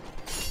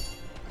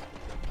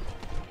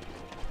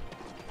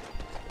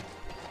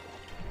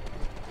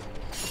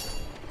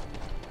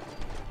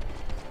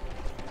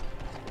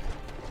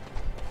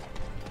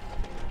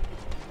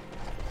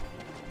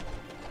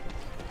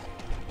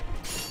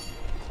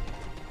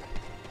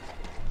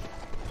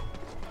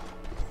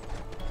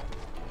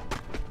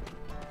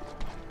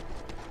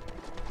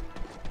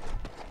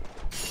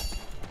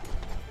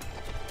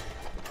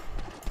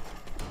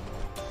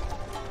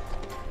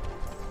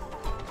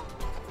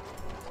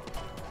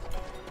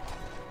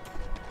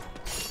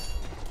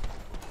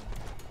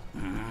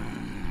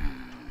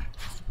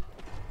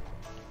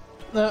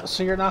 No,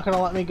 so you're not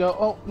gonna let me go.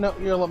 Oh, no,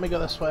 you'll let me go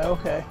this way.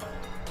 Okay.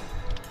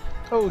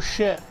 Oh,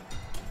 shit.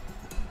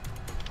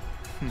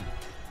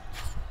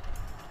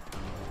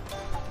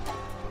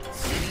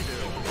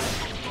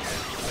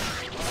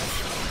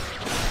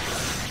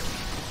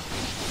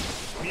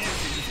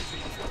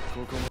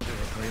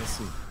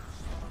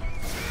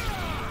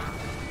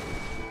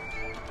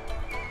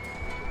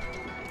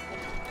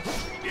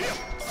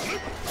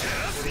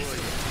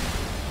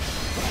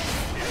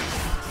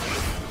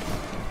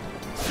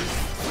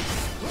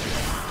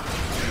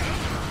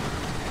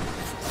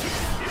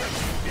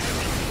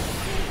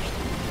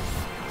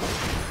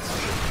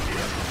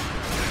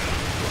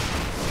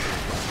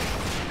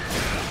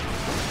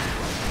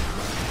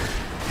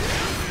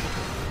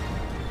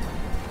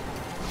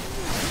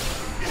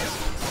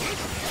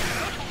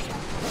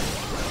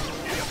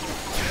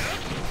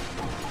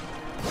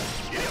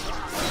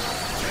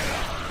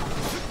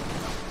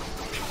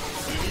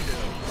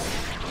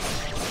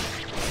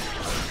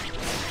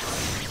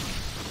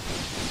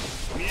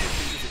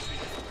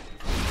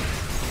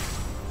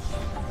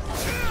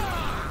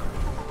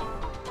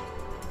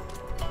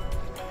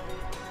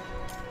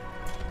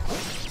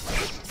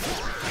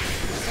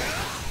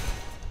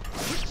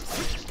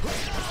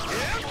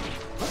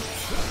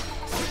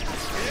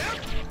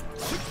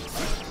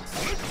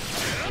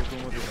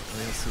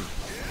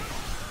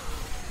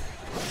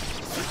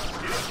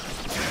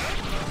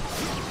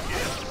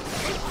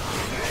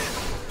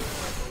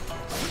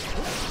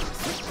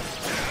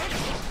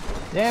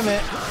 Damn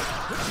it.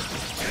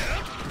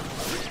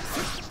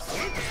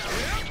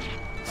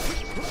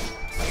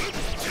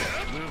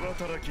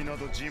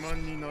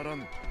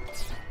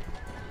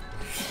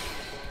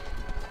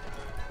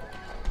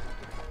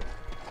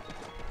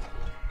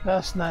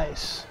 That's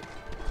nice.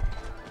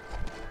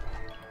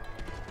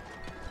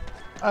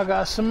 I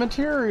got some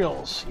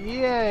materials.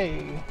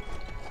 Yay.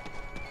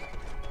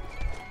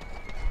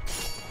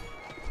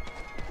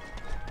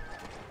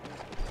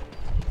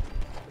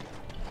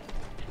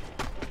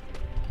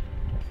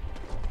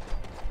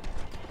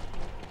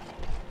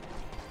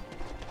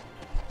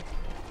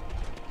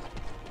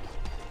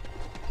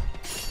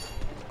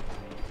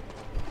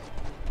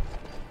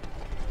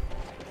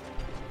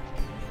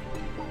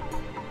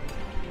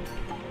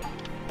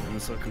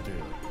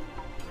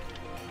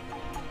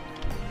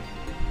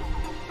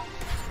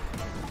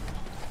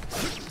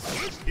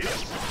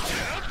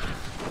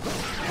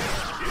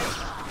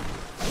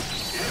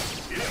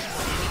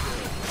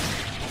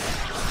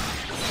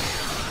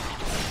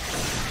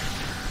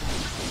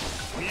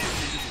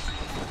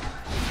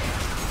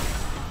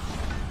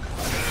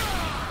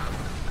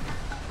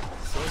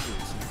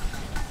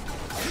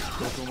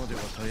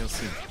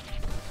 せん。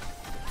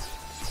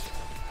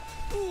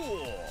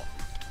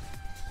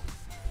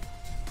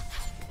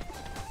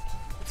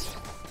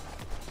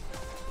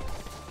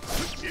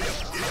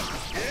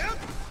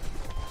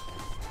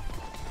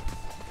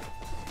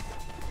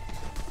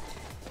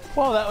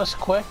Well, that was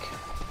quick.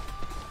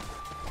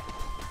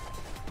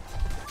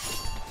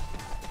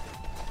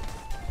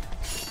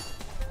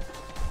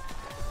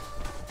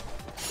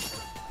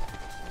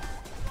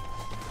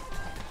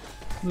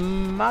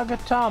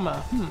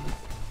 Magatama.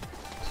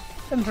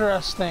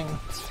 Interesting.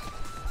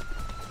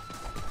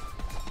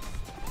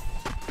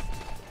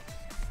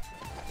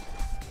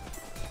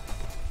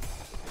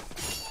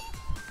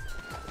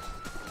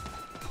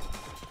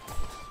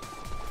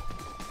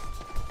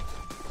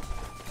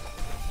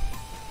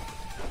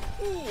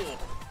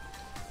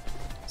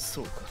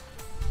 So.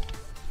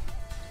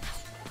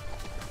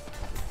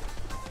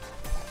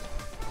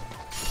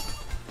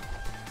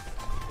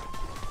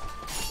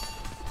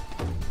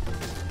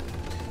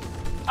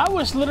 I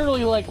was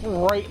literally like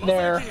right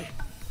there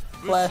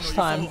last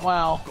time.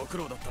 Wow.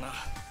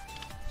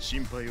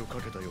 心配をか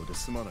けたようで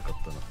すまなか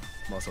ったな、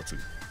摩擦。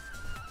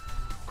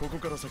ここ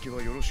から先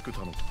はよろしく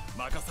頼む。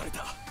任され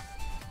た。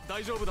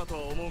大丈夫だと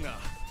は思うが、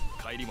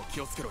帰りも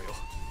気をつけろよ。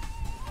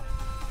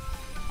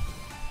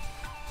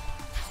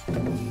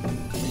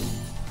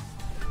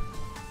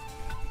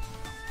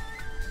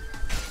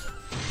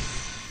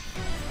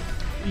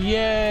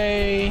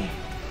Yay!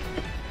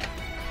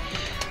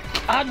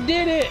 I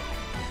did it!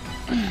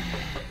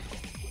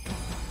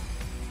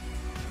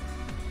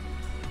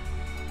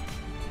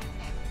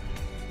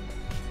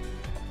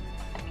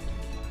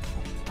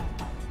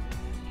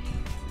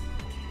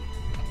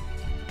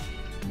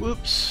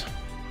 Whoops.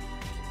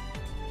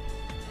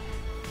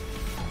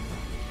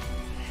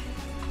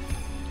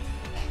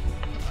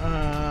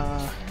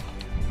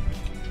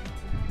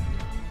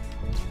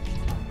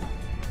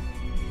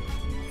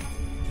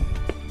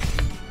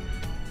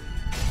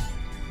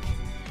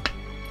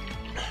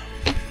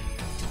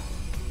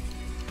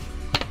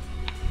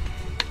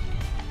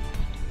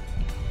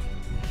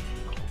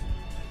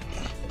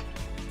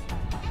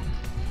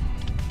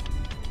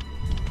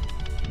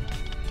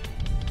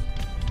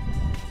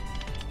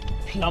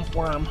 Plump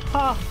worm,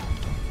 huh?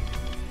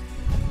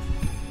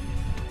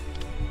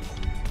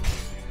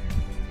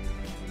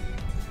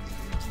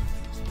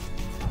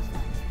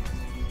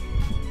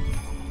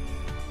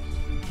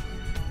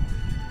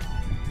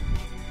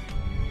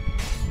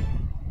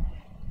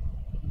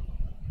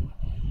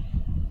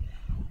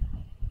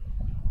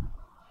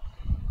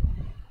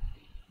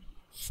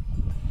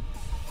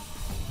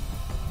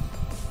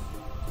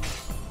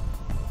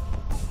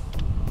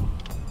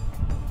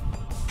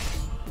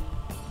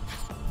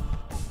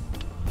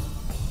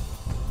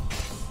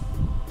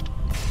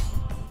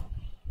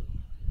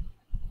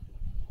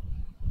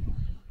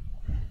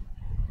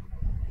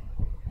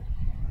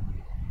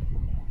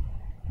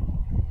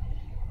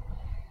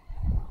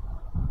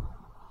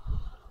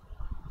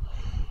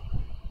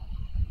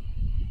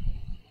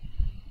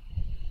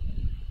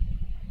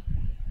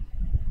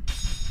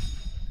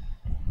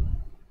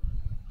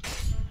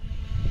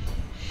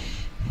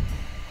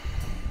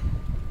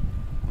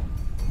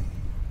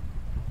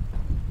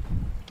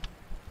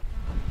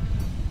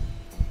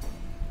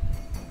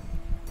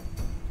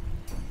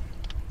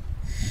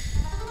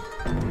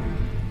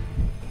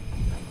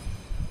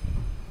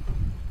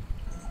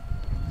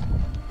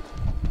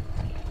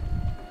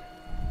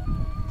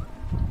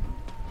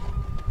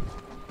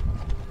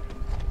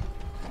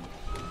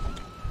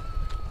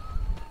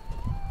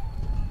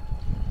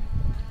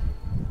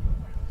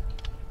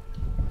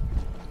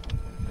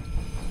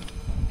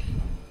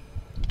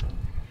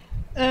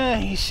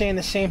 He's saying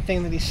the same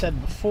thing that he said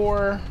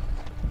before.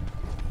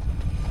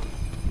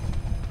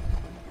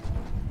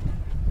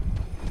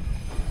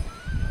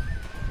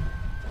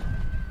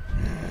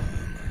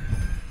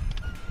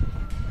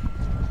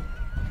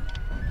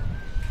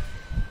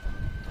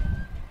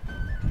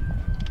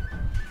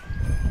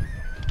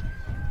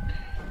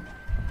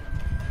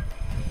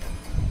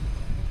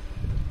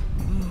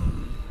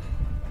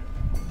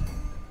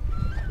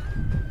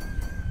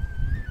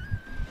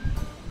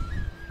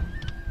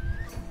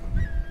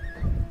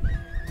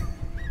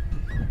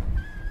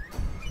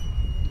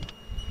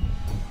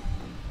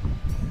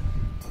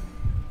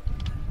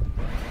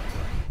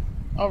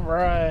 All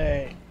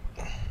right.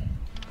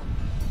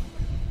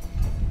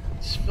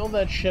 Let's fill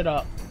that shit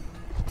up.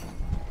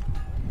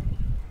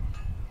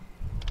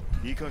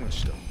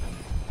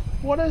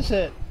 What is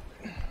it?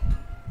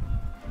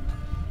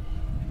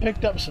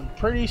 Picked up some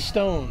pretty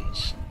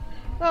stones.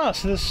 Oh,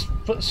 so this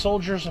foot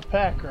soldier's a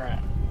pack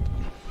rat.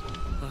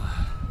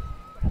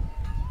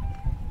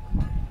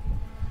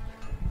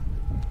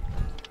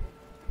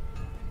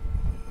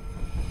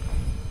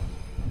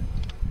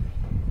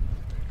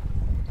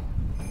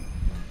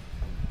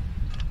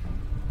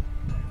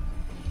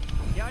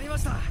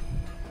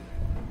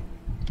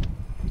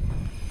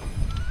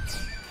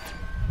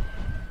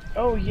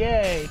 Oh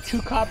yay!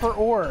 2 copper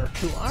ore,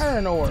 2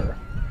 iron ore,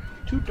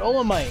 2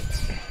 dolomite,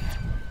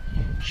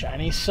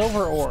 shiny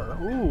silver ore.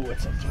 Ooh,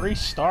 it's a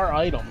 3-star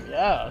item,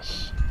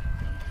 yes.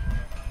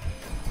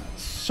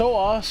 So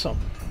awesome.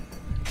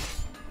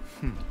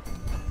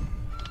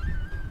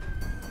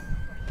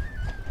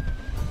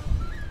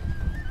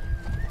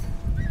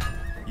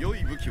 良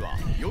い武器は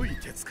良い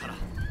鉄から。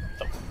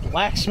 The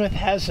blacksmith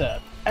has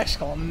a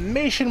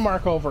exclamation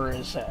mark over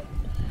his head.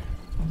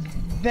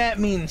 That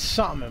means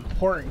something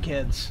important,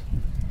 kids.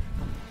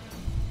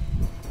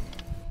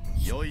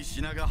 良い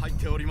品が入っ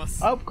ておりま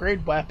す。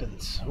 Upgrade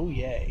weapons. Oh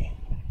yay.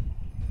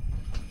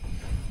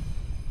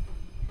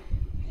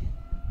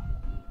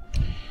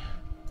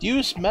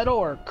 Use metal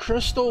or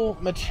crystal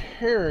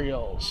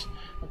materials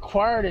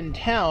acquired in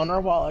town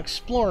or while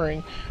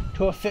exploring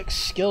to affix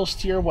skills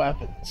to your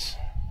weapons.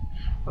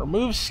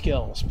 Remove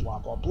skills, blah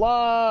blah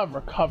blah,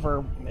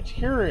 recover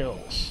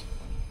materials.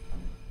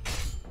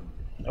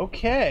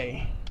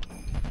 Okay.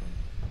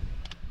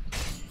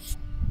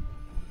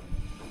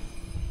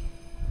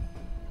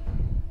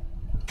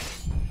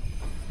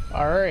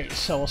 Alright,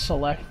 so we'll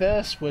select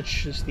this,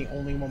 which is the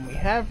only one we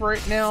have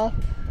right now.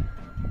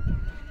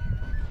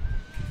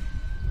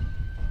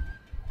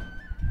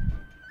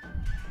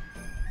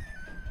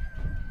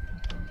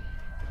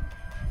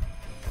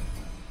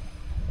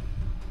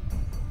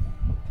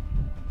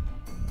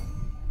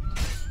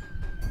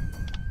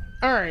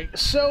 Alright,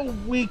 so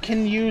we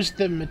can use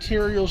the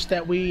materials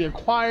that we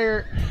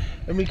acquire,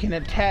 and we can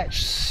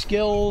attach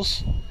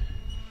skills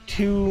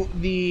to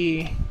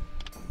the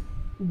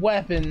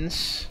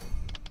weapons.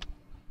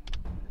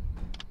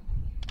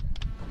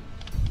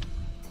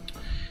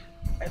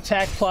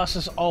 Attack plus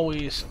is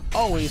always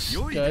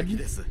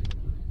good.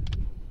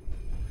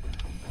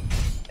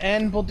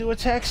 And we'll do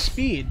attack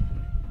speed.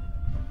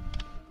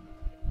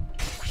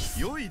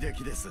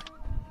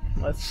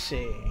 Let's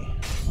see.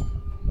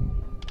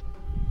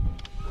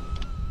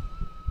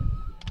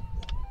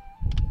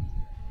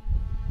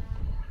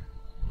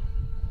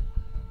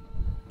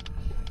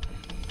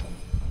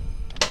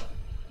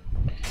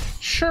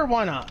 Sure,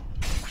 why not?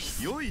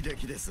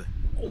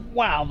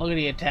 Wow, look at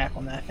the attack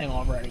on that thing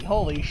already.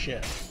 Holy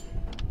shit.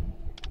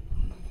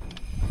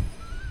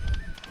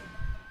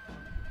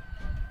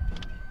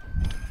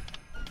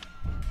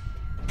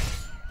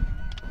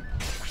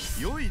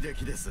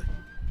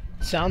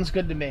 Sounds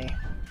good to me.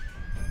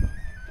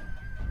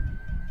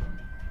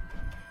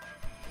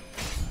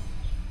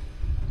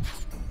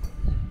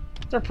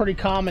 They're pretty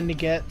common to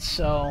get,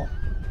 so...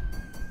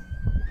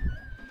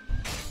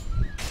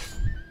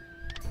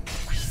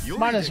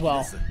 might as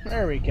well.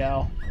 There we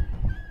go.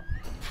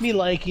 Me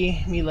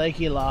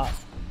likey a lot.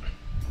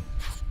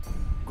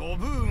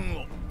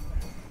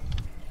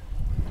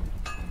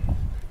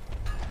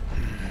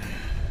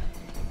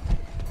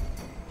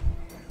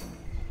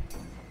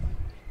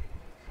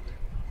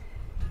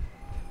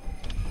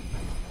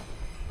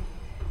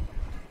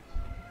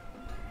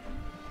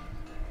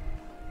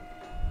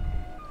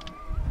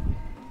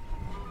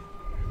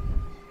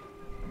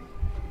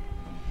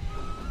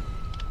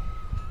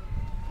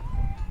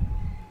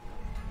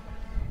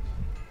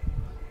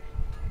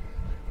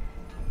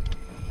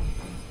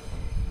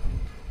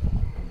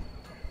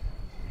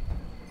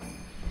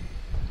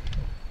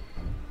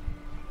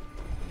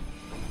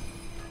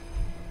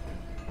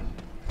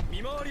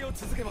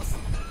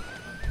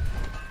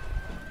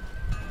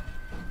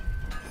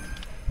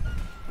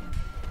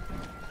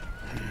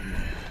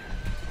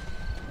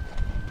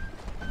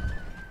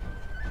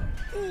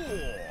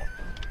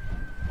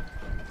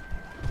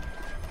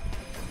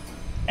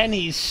 And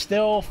he's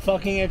still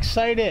fucking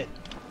excited.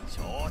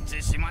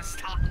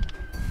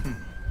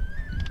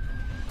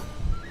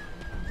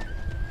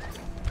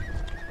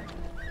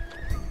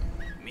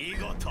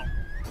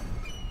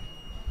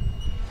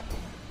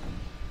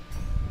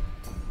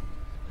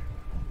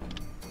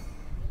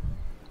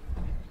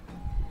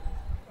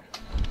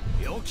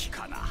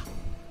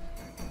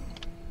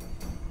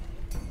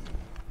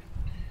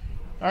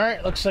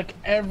 Alright, looks like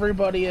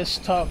everybody is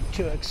talked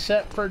to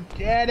except for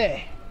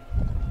Daddy.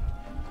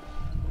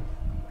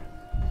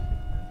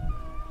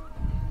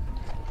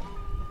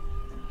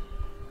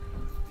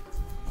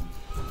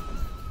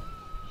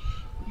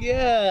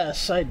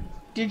 Yes, I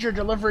did your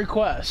delivery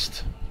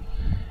quest.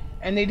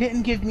 And they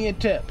didn't give me a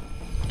tip.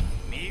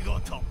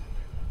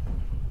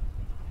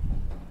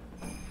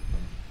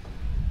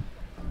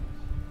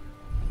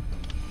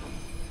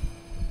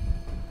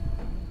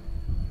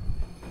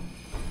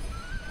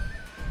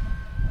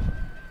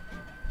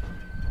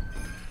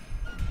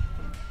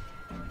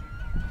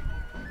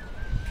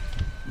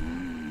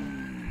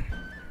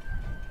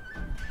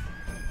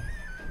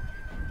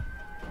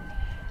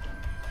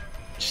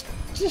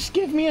 Just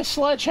give me a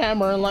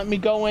sledgehammer and let me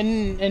go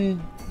in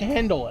and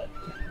handle it.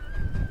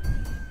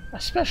 I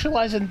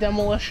specialize in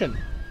demolition.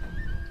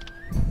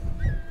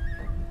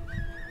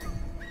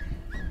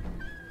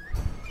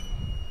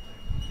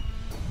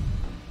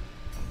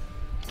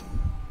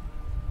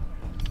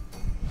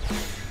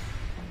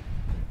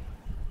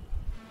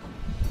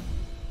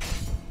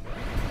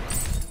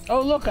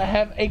 Oh look, I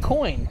have a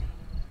coin.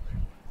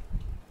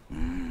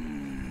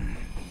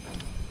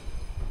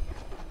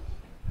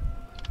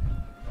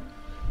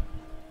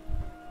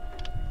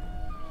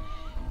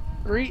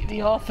 Greet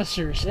the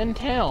officers in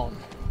town.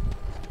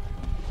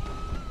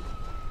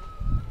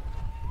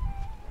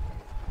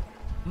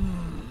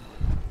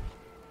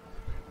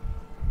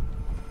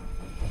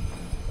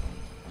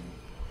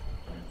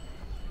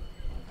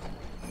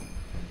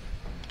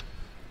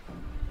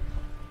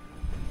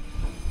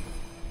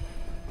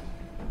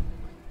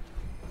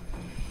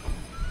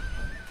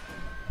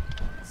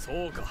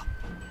 そうか。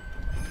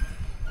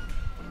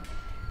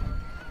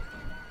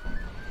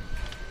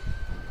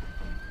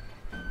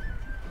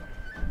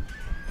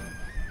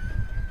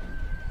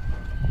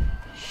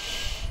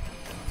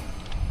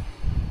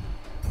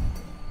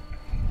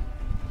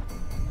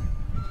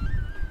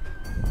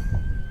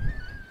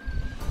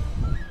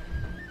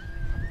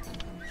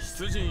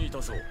出陣い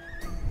たそう。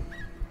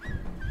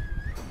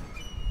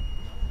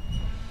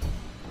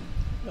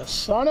 The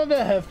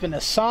Sanada have been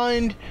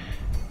assigned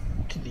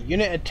to the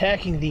unit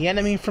attacking the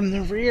enemy from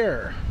the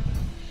rear.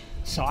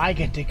 So I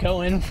get to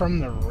go in from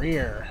the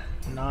rear.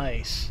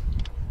 Nice.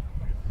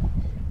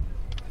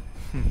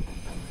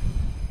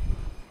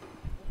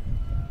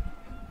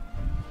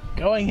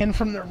 Going in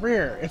from the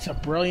rear. It's a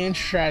brilliant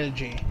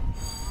strategy.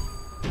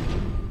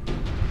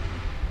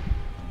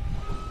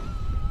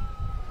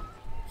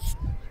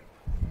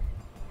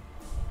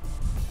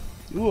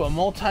 Ooh, a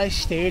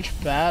multi-stage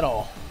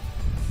battle.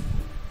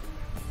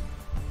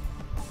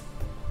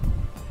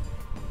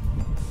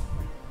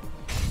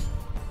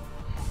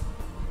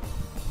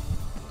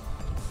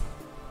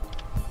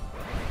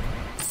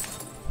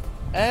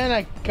 And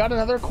I got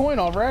another coin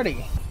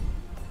already.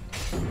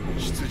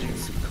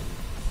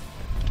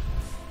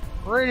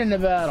 Right into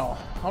battle.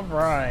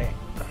 Alright.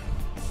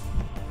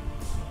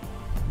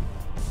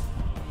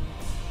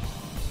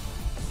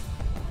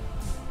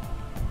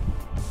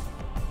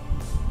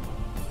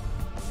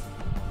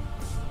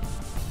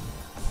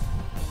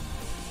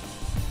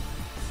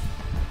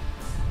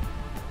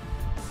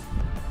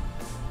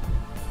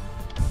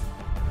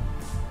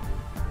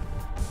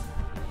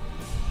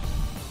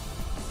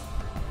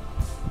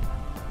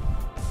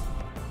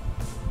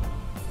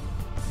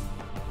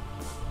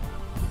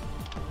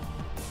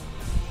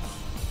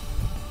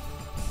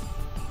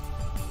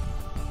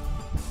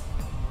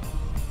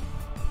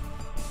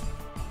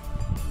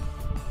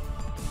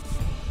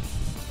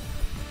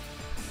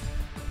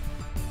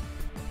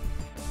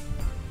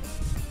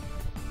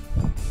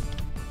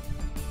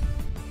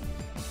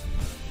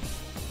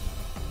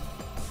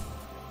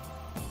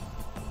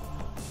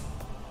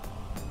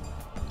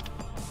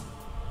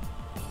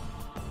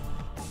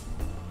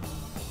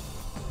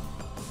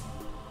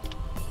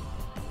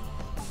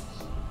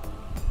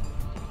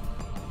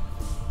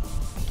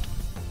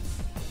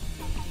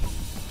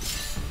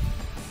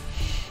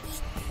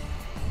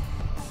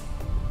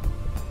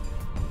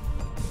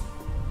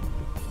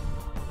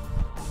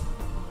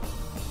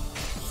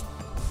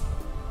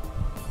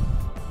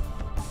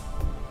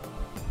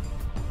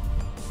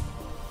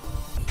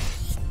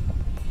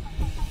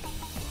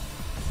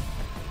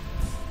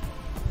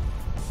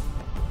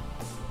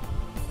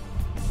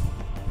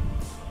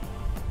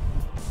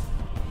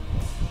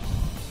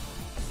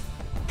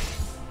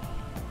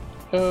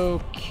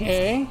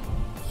 Okay.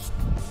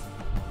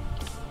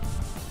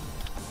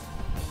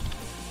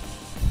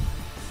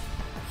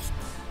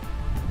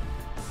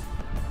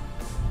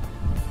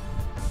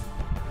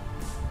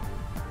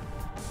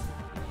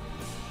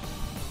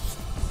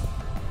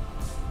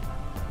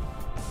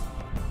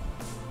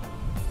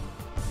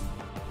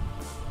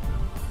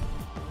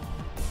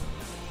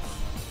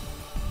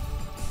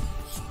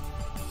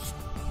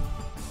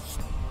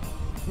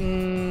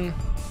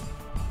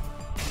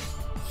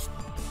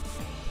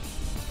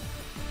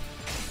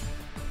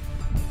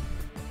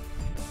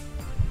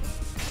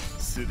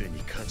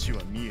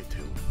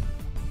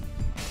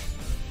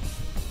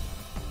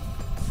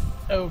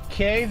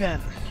 Okay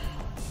then.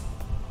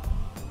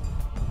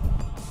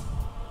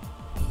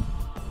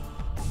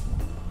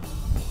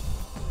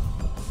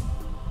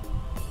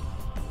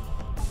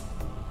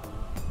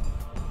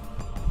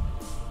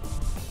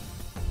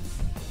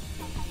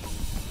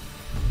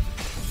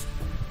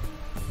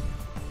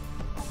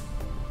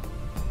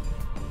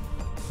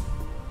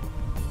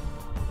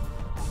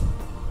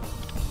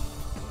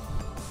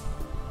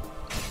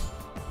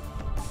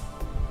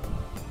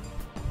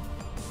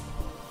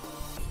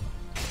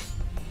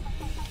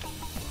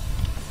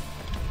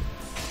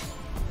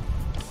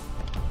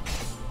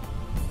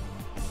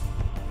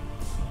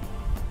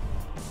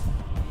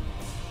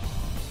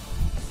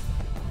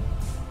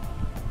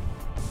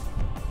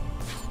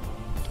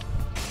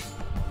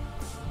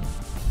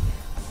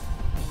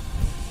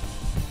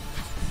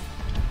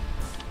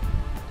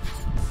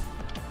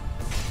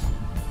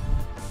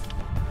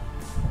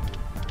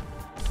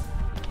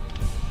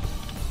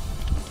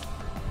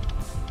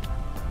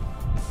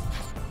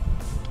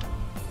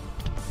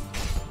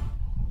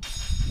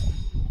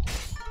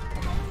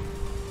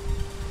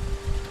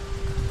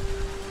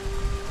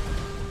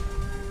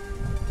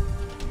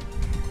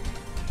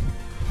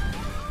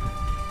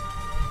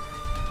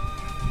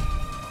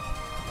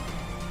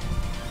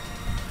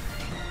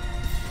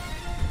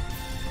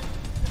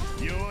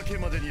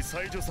までに西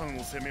女さん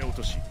を攻め落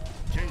とし、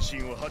謙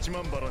信を八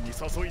幡原に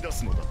誘い出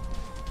すのだ。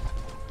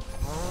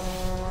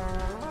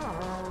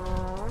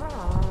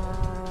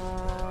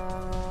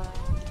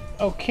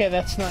Okay,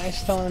 that's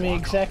nice. Telling me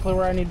exactly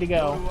where I need to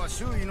go.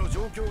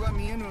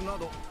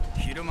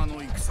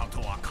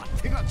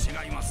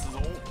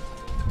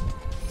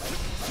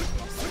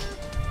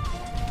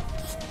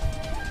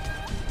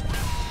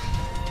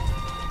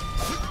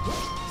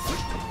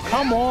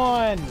 Come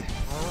on!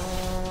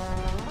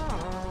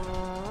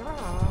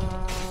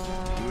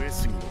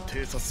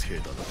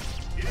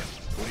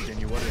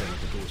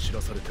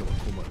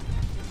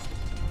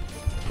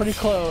 Pretty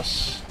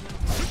close.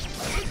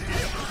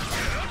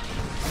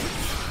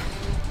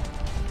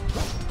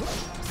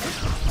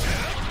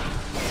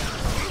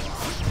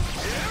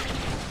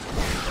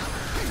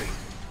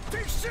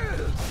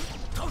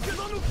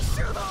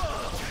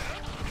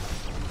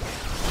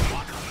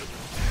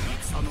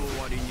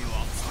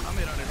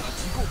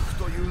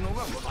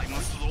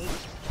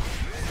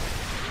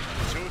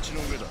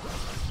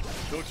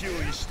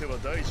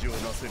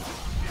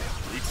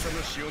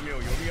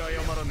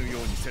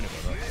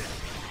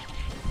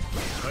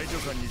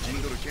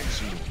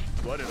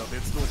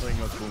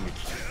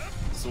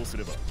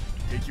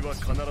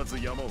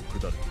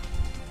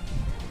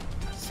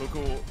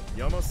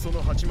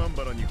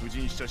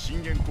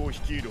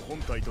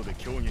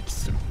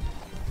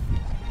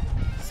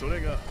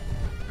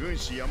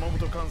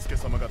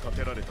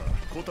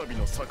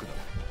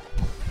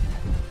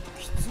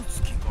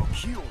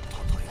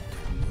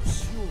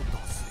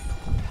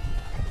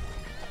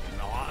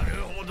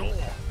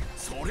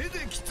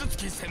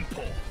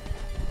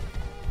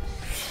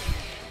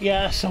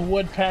 Yes, a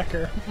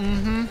woodpecker.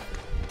 Mm-hmm.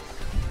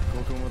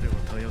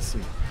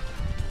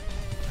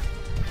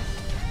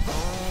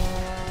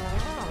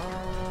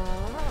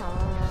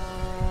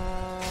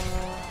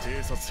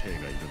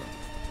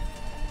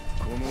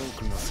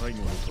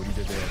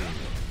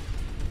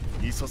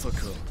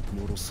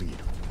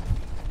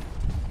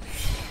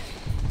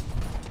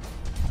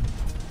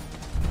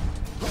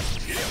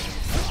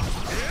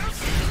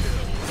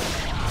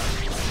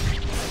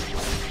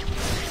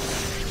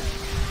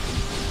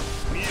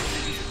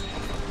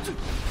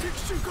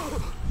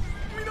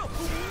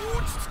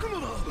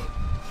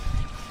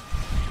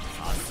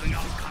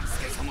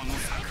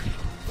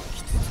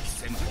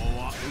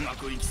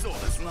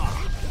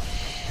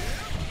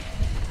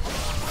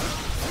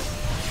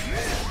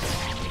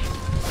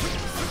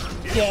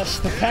 Yes,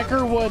 the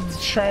peckerwood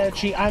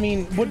strategy,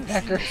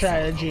 woodpecker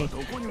strategy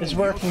is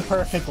working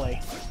perfectly.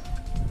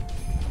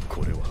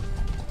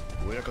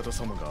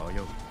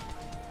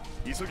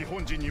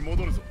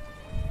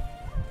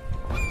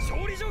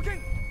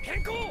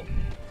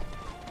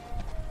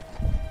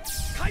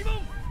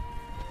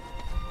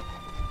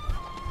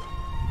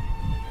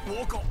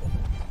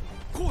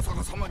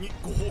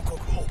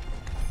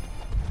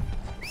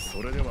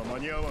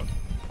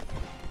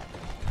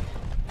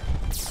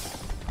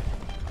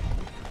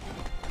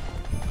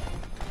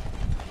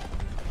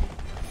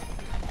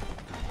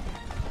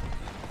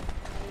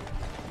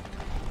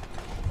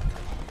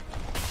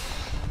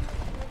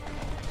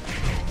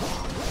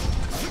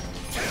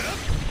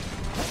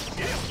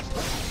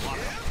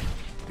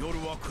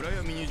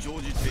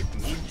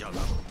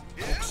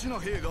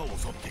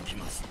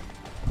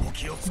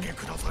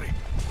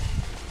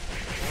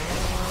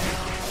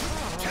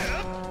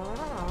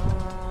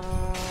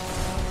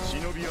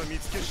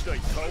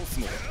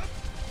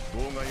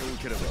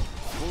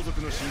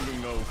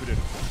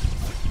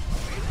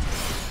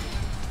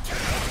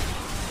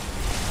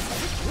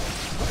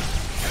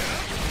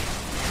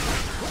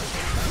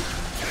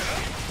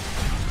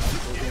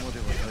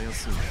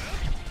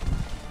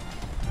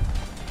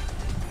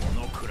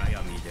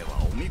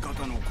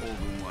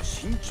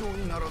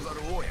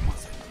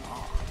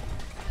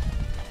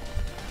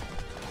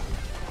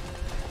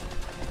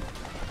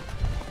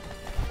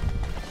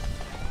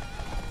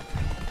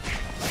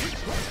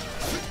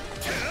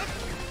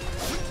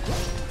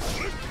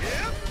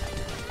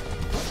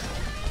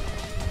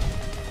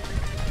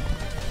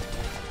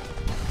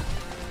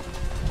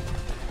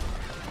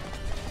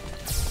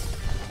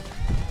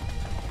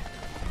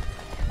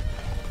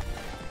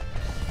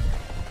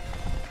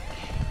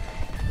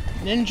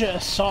 Ninja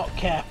assault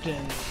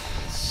captains.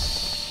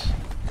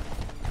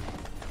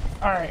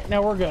 Alright,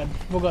 now we're good.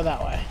 We'll go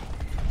that way.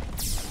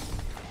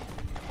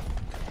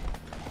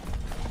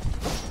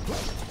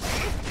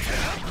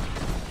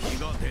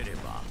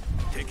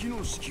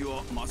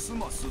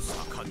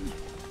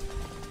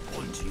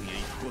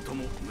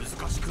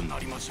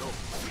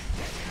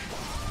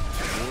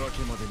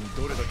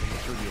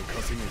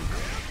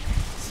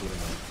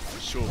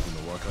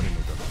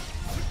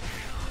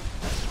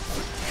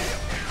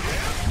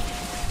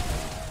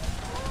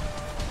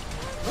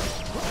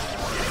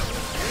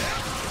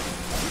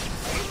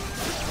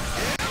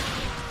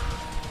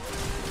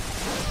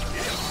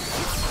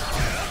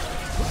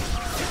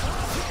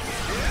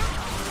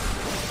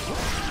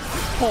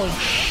 Holy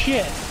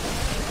shit.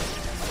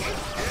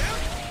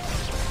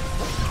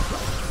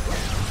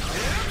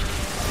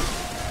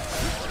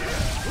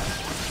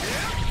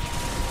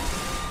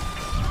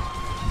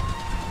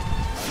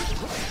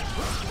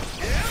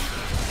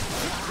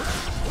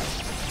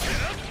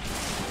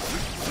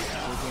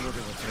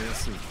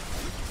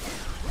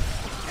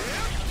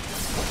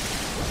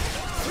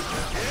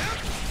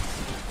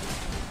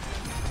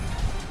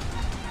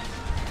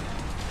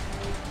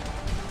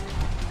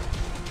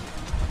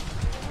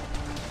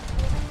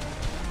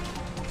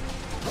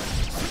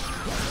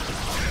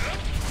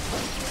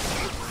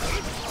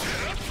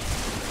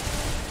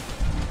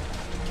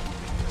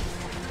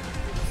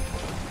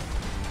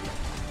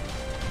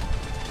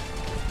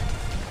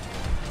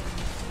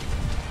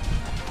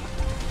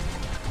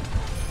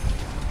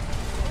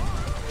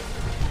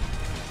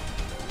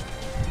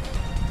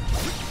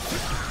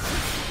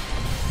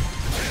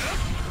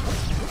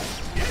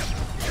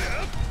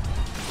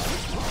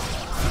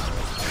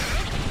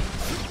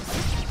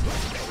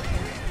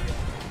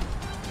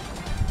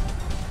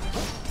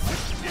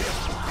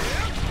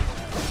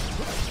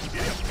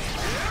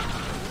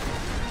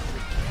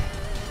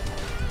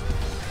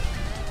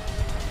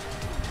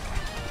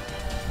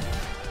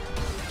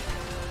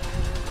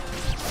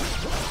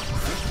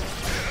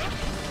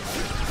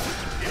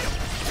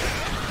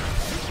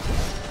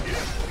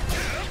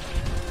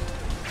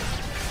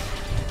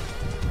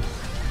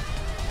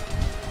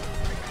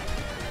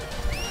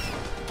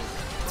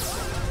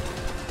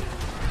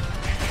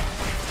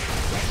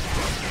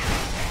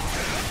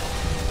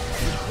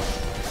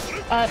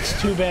 That's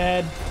too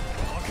bad.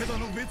 武田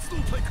の別動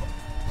隊か。思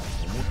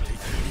ってい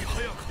たより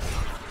早かった。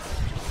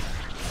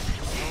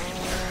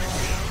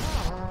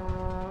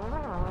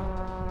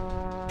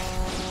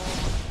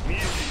見え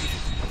ている。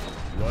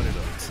我らの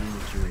追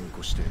撃を援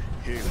護して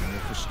兵を残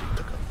してい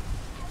たか。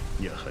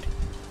やはり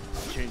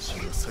謙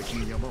信が先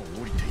に山を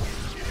降りている。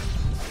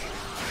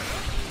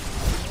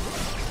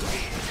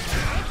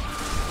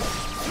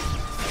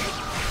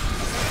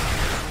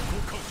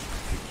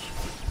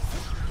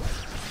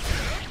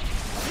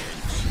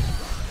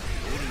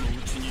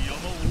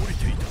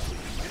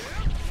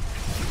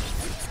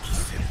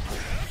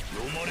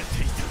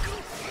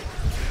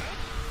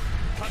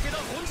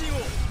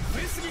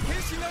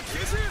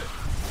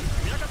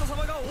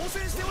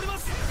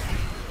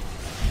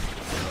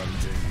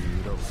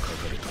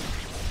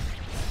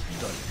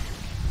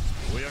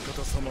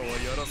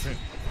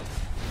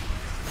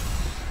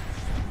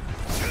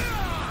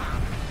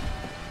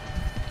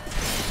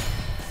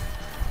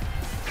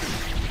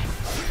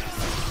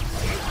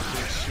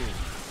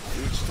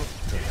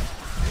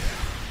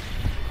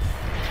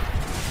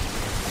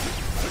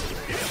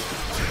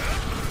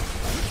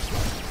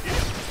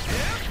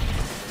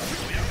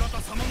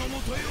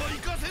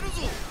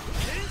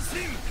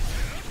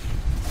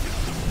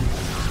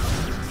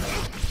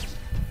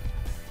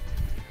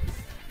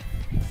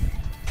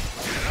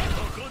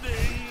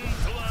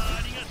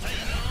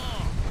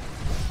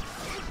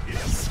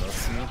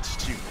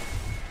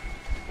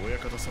親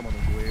方様の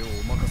護衛をお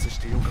任せし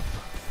てよかった。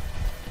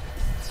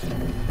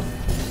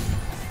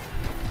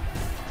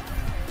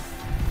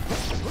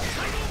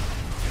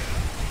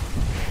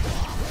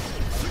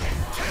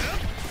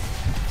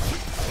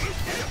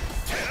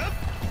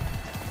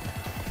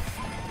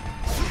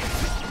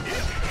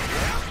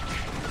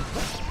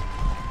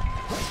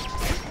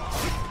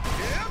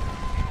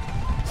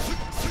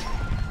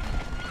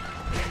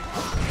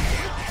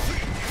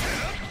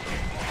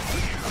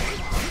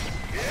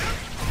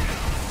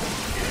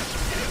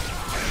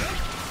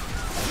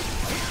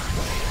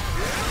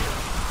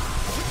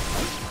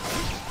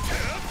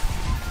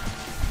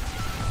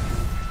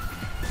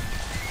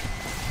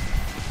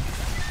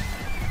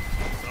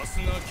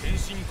謙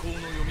信公の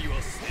読み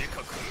は正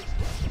確。こ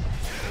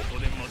こ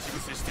で待ち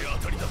伏せして当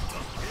たりだった。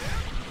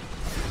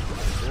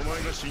お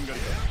前がしんがり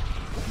か。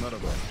なら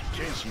ば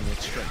謙信は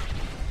近い。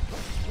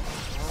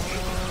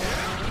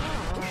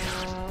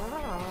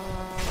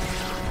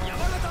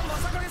山形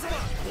正景様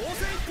防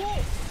戦一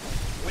方。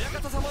親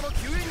方様の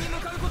救援に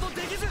向かうこと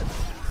できず。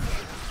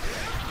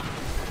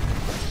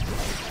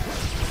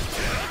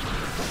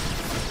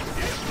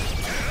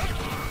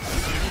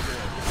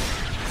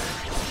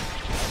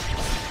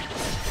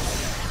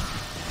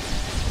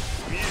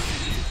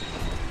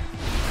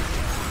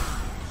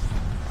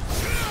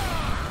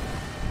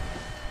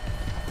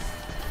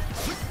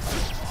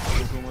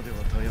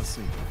安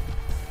い。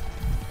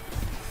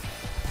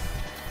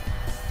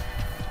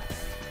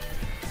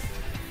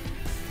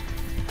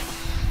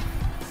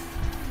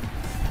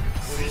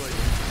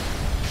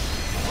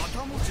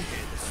旗持ち兵で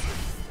す。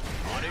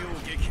あれを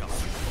撃破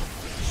すると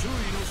周囲の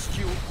士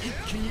気を一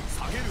気に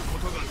下げるこ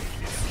とができ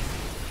ます。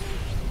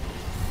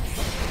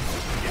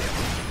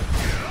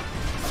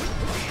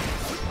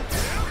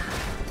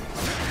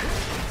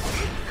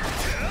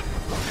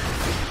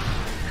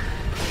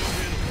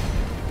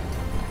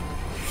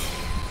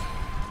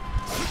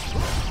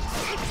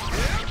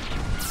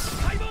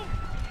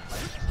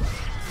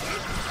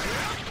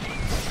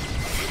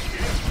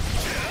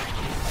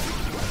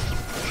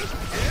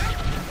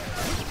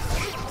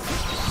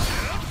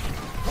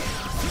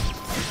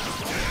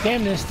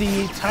Damn this,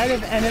 the tide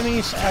of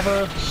enemies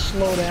ever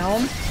slow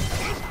down?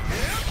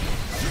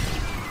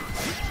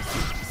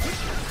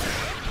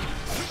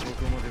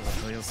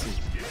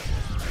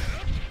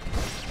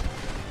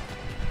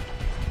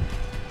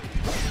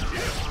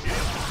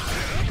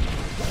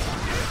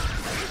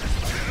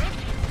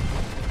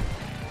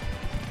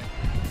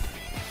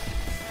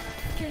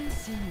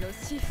 Kenshinの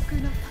至福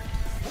の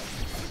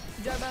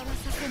邪魔はさ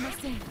せま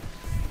せん。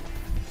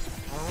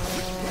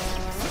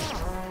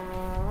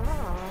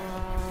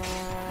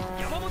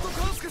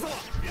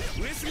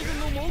上杉軍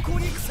の猛攻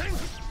に苦戦。討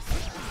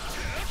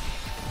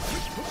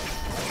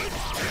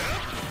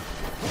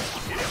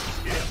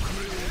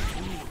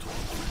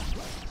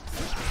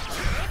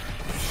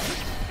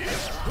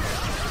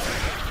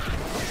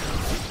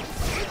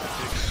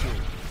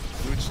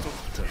ち取っ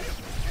た。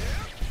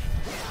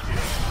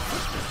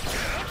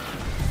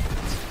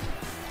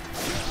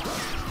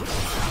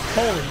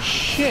Holy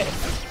shit!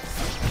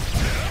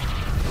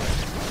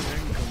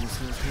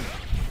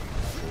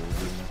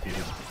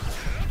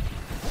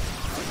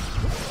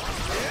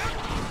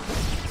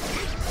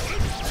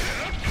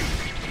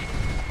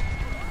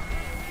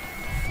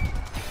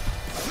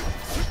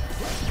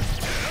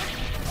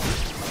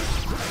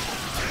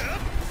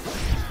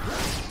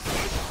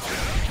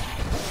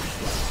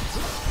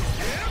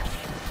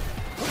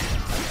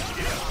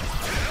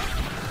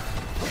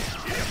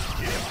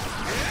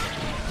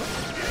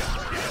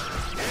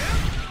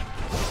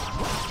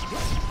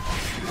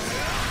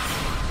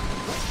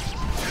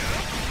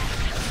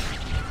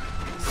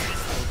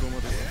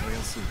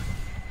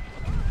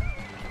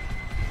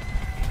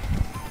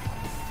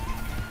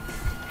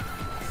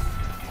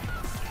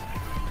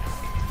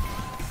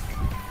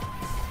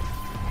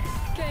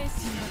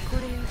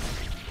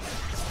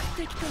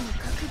 敵との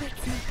格別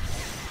な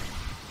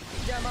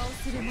邪魔を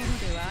するもの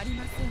ではあり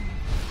ません。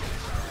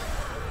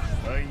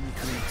あいに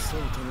く戦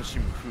を楽し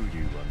む風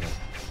流はな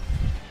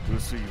無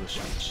粋は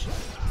承知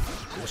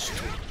押し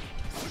と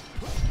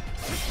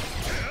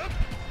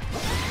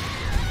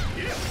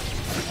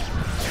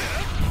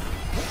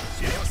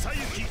正行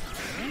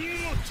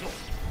見事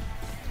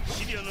思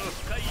慮の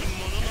深い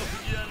もののふ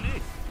じゃね。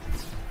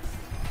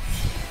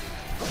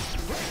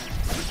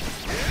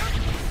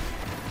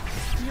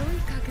良い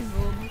覚悟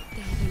を持って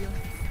いるようで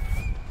す。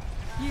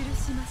許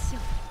しましょ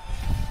う。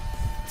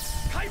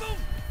開門。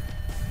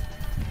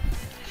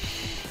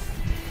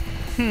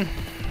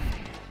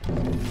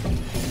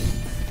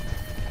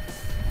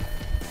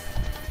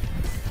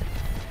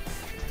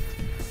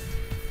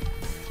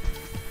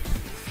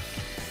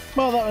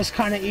Well, that was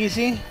kind of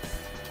easy.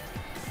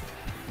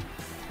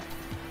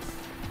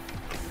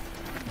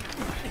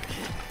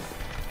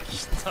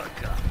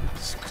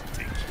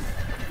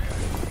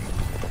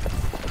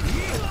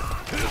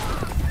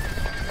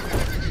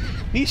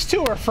 These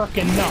two are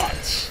freaking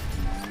nuts.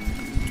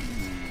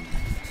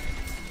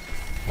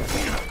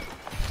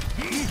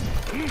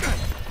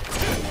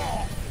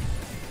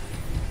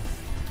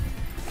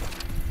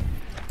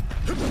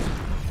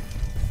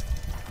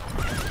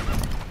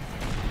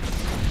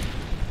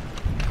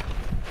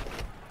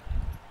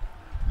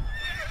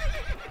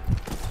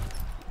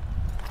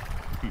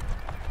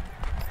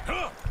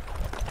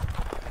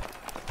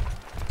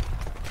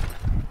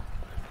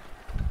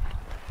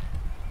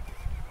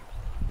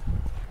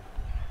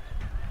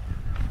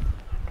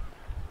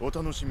お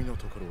楽しみの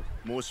とこ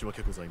ろ申し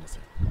訳ございませ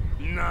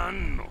ん。な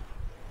んの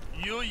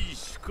良い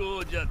趣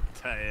向じゃっ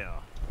た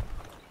よ。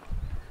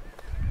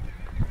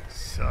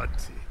さ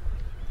て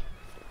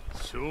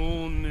正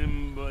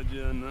念場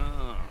じゃ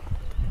な。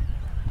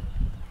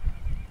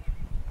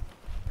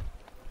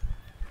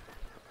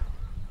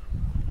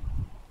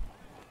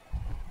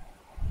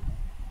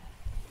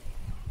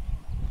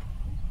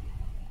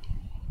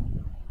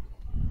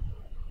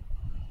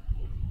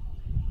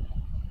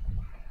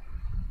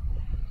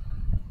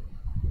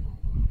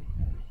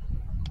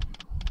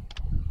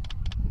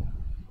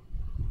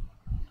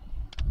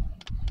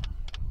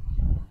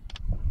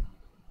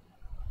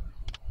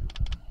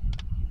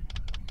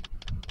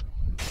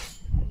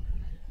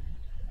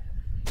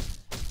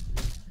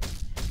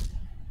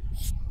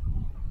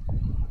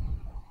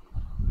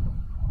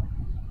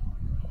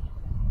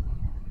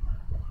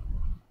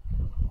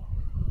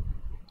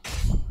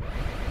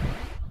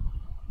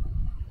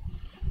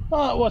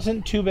Well, it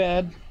wasn't too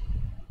bad.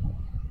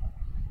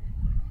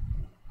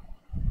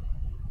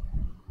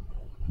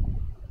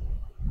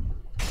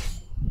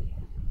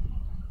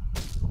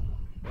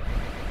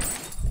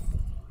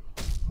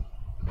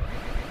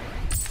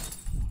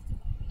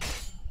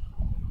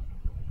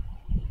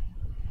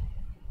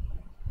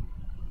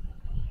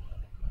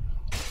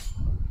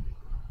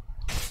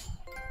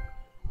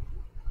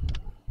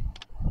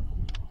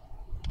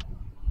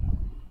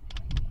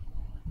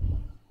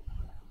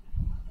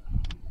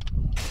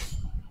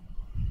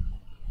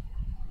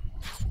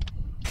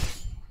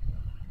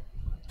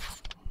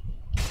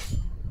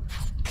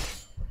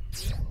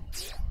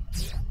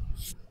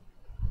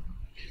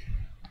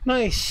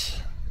 Nice.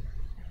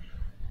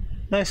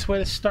 Nice way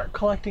to start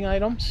collecting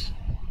items.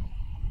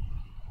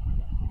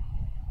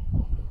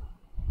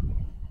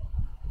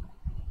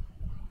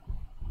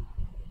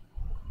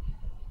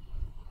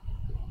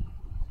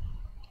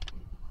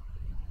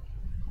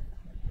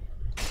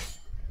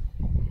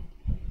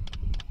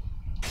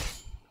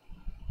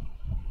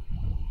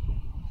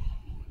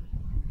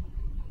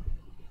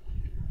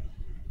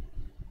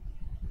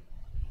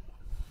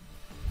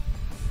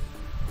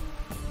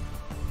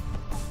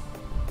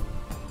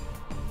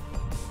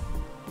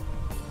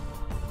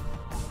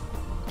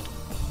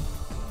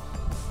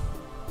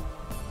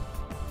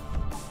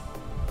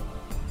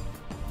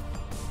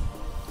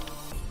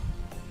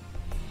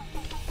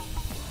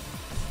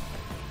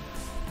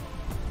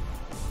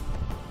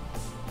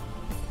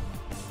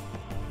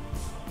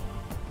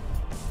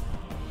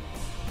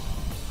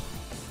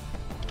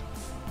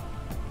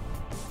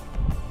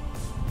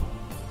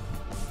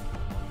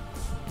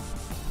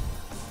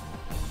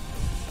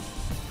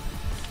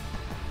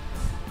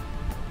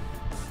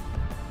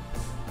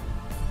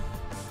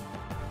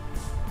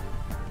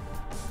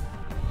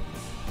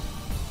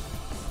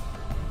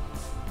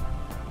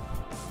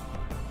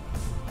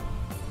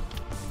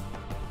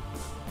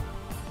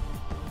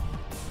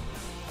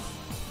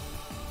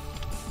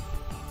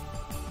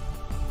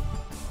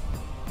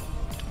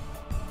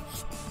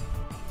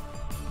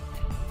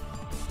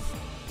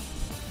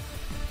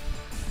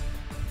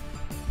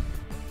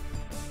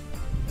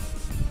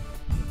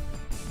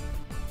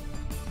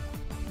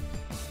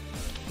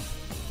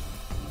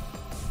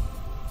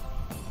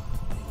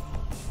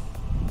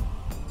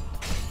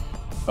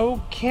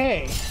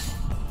 Okay.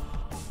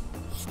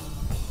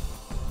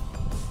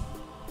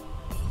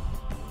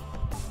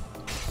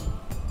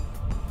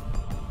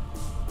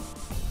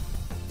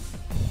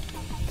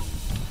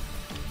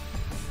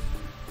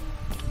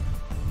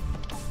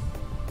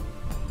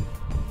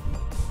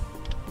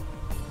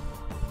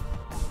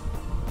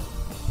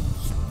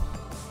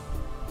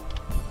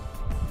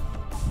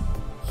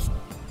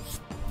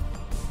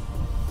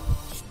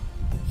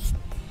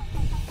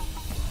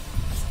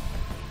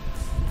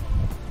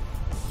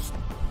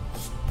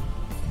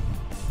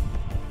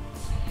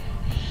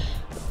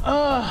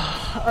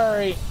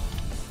 Alright.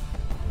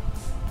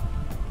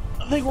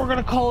 I think we're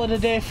gonna call it a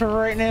day for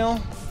right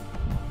now.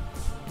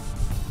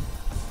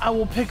 I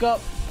will pick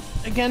up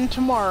again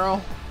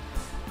tomorrow.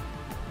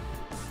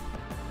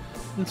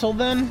 Until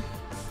then,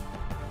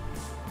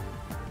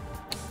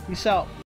 peace out.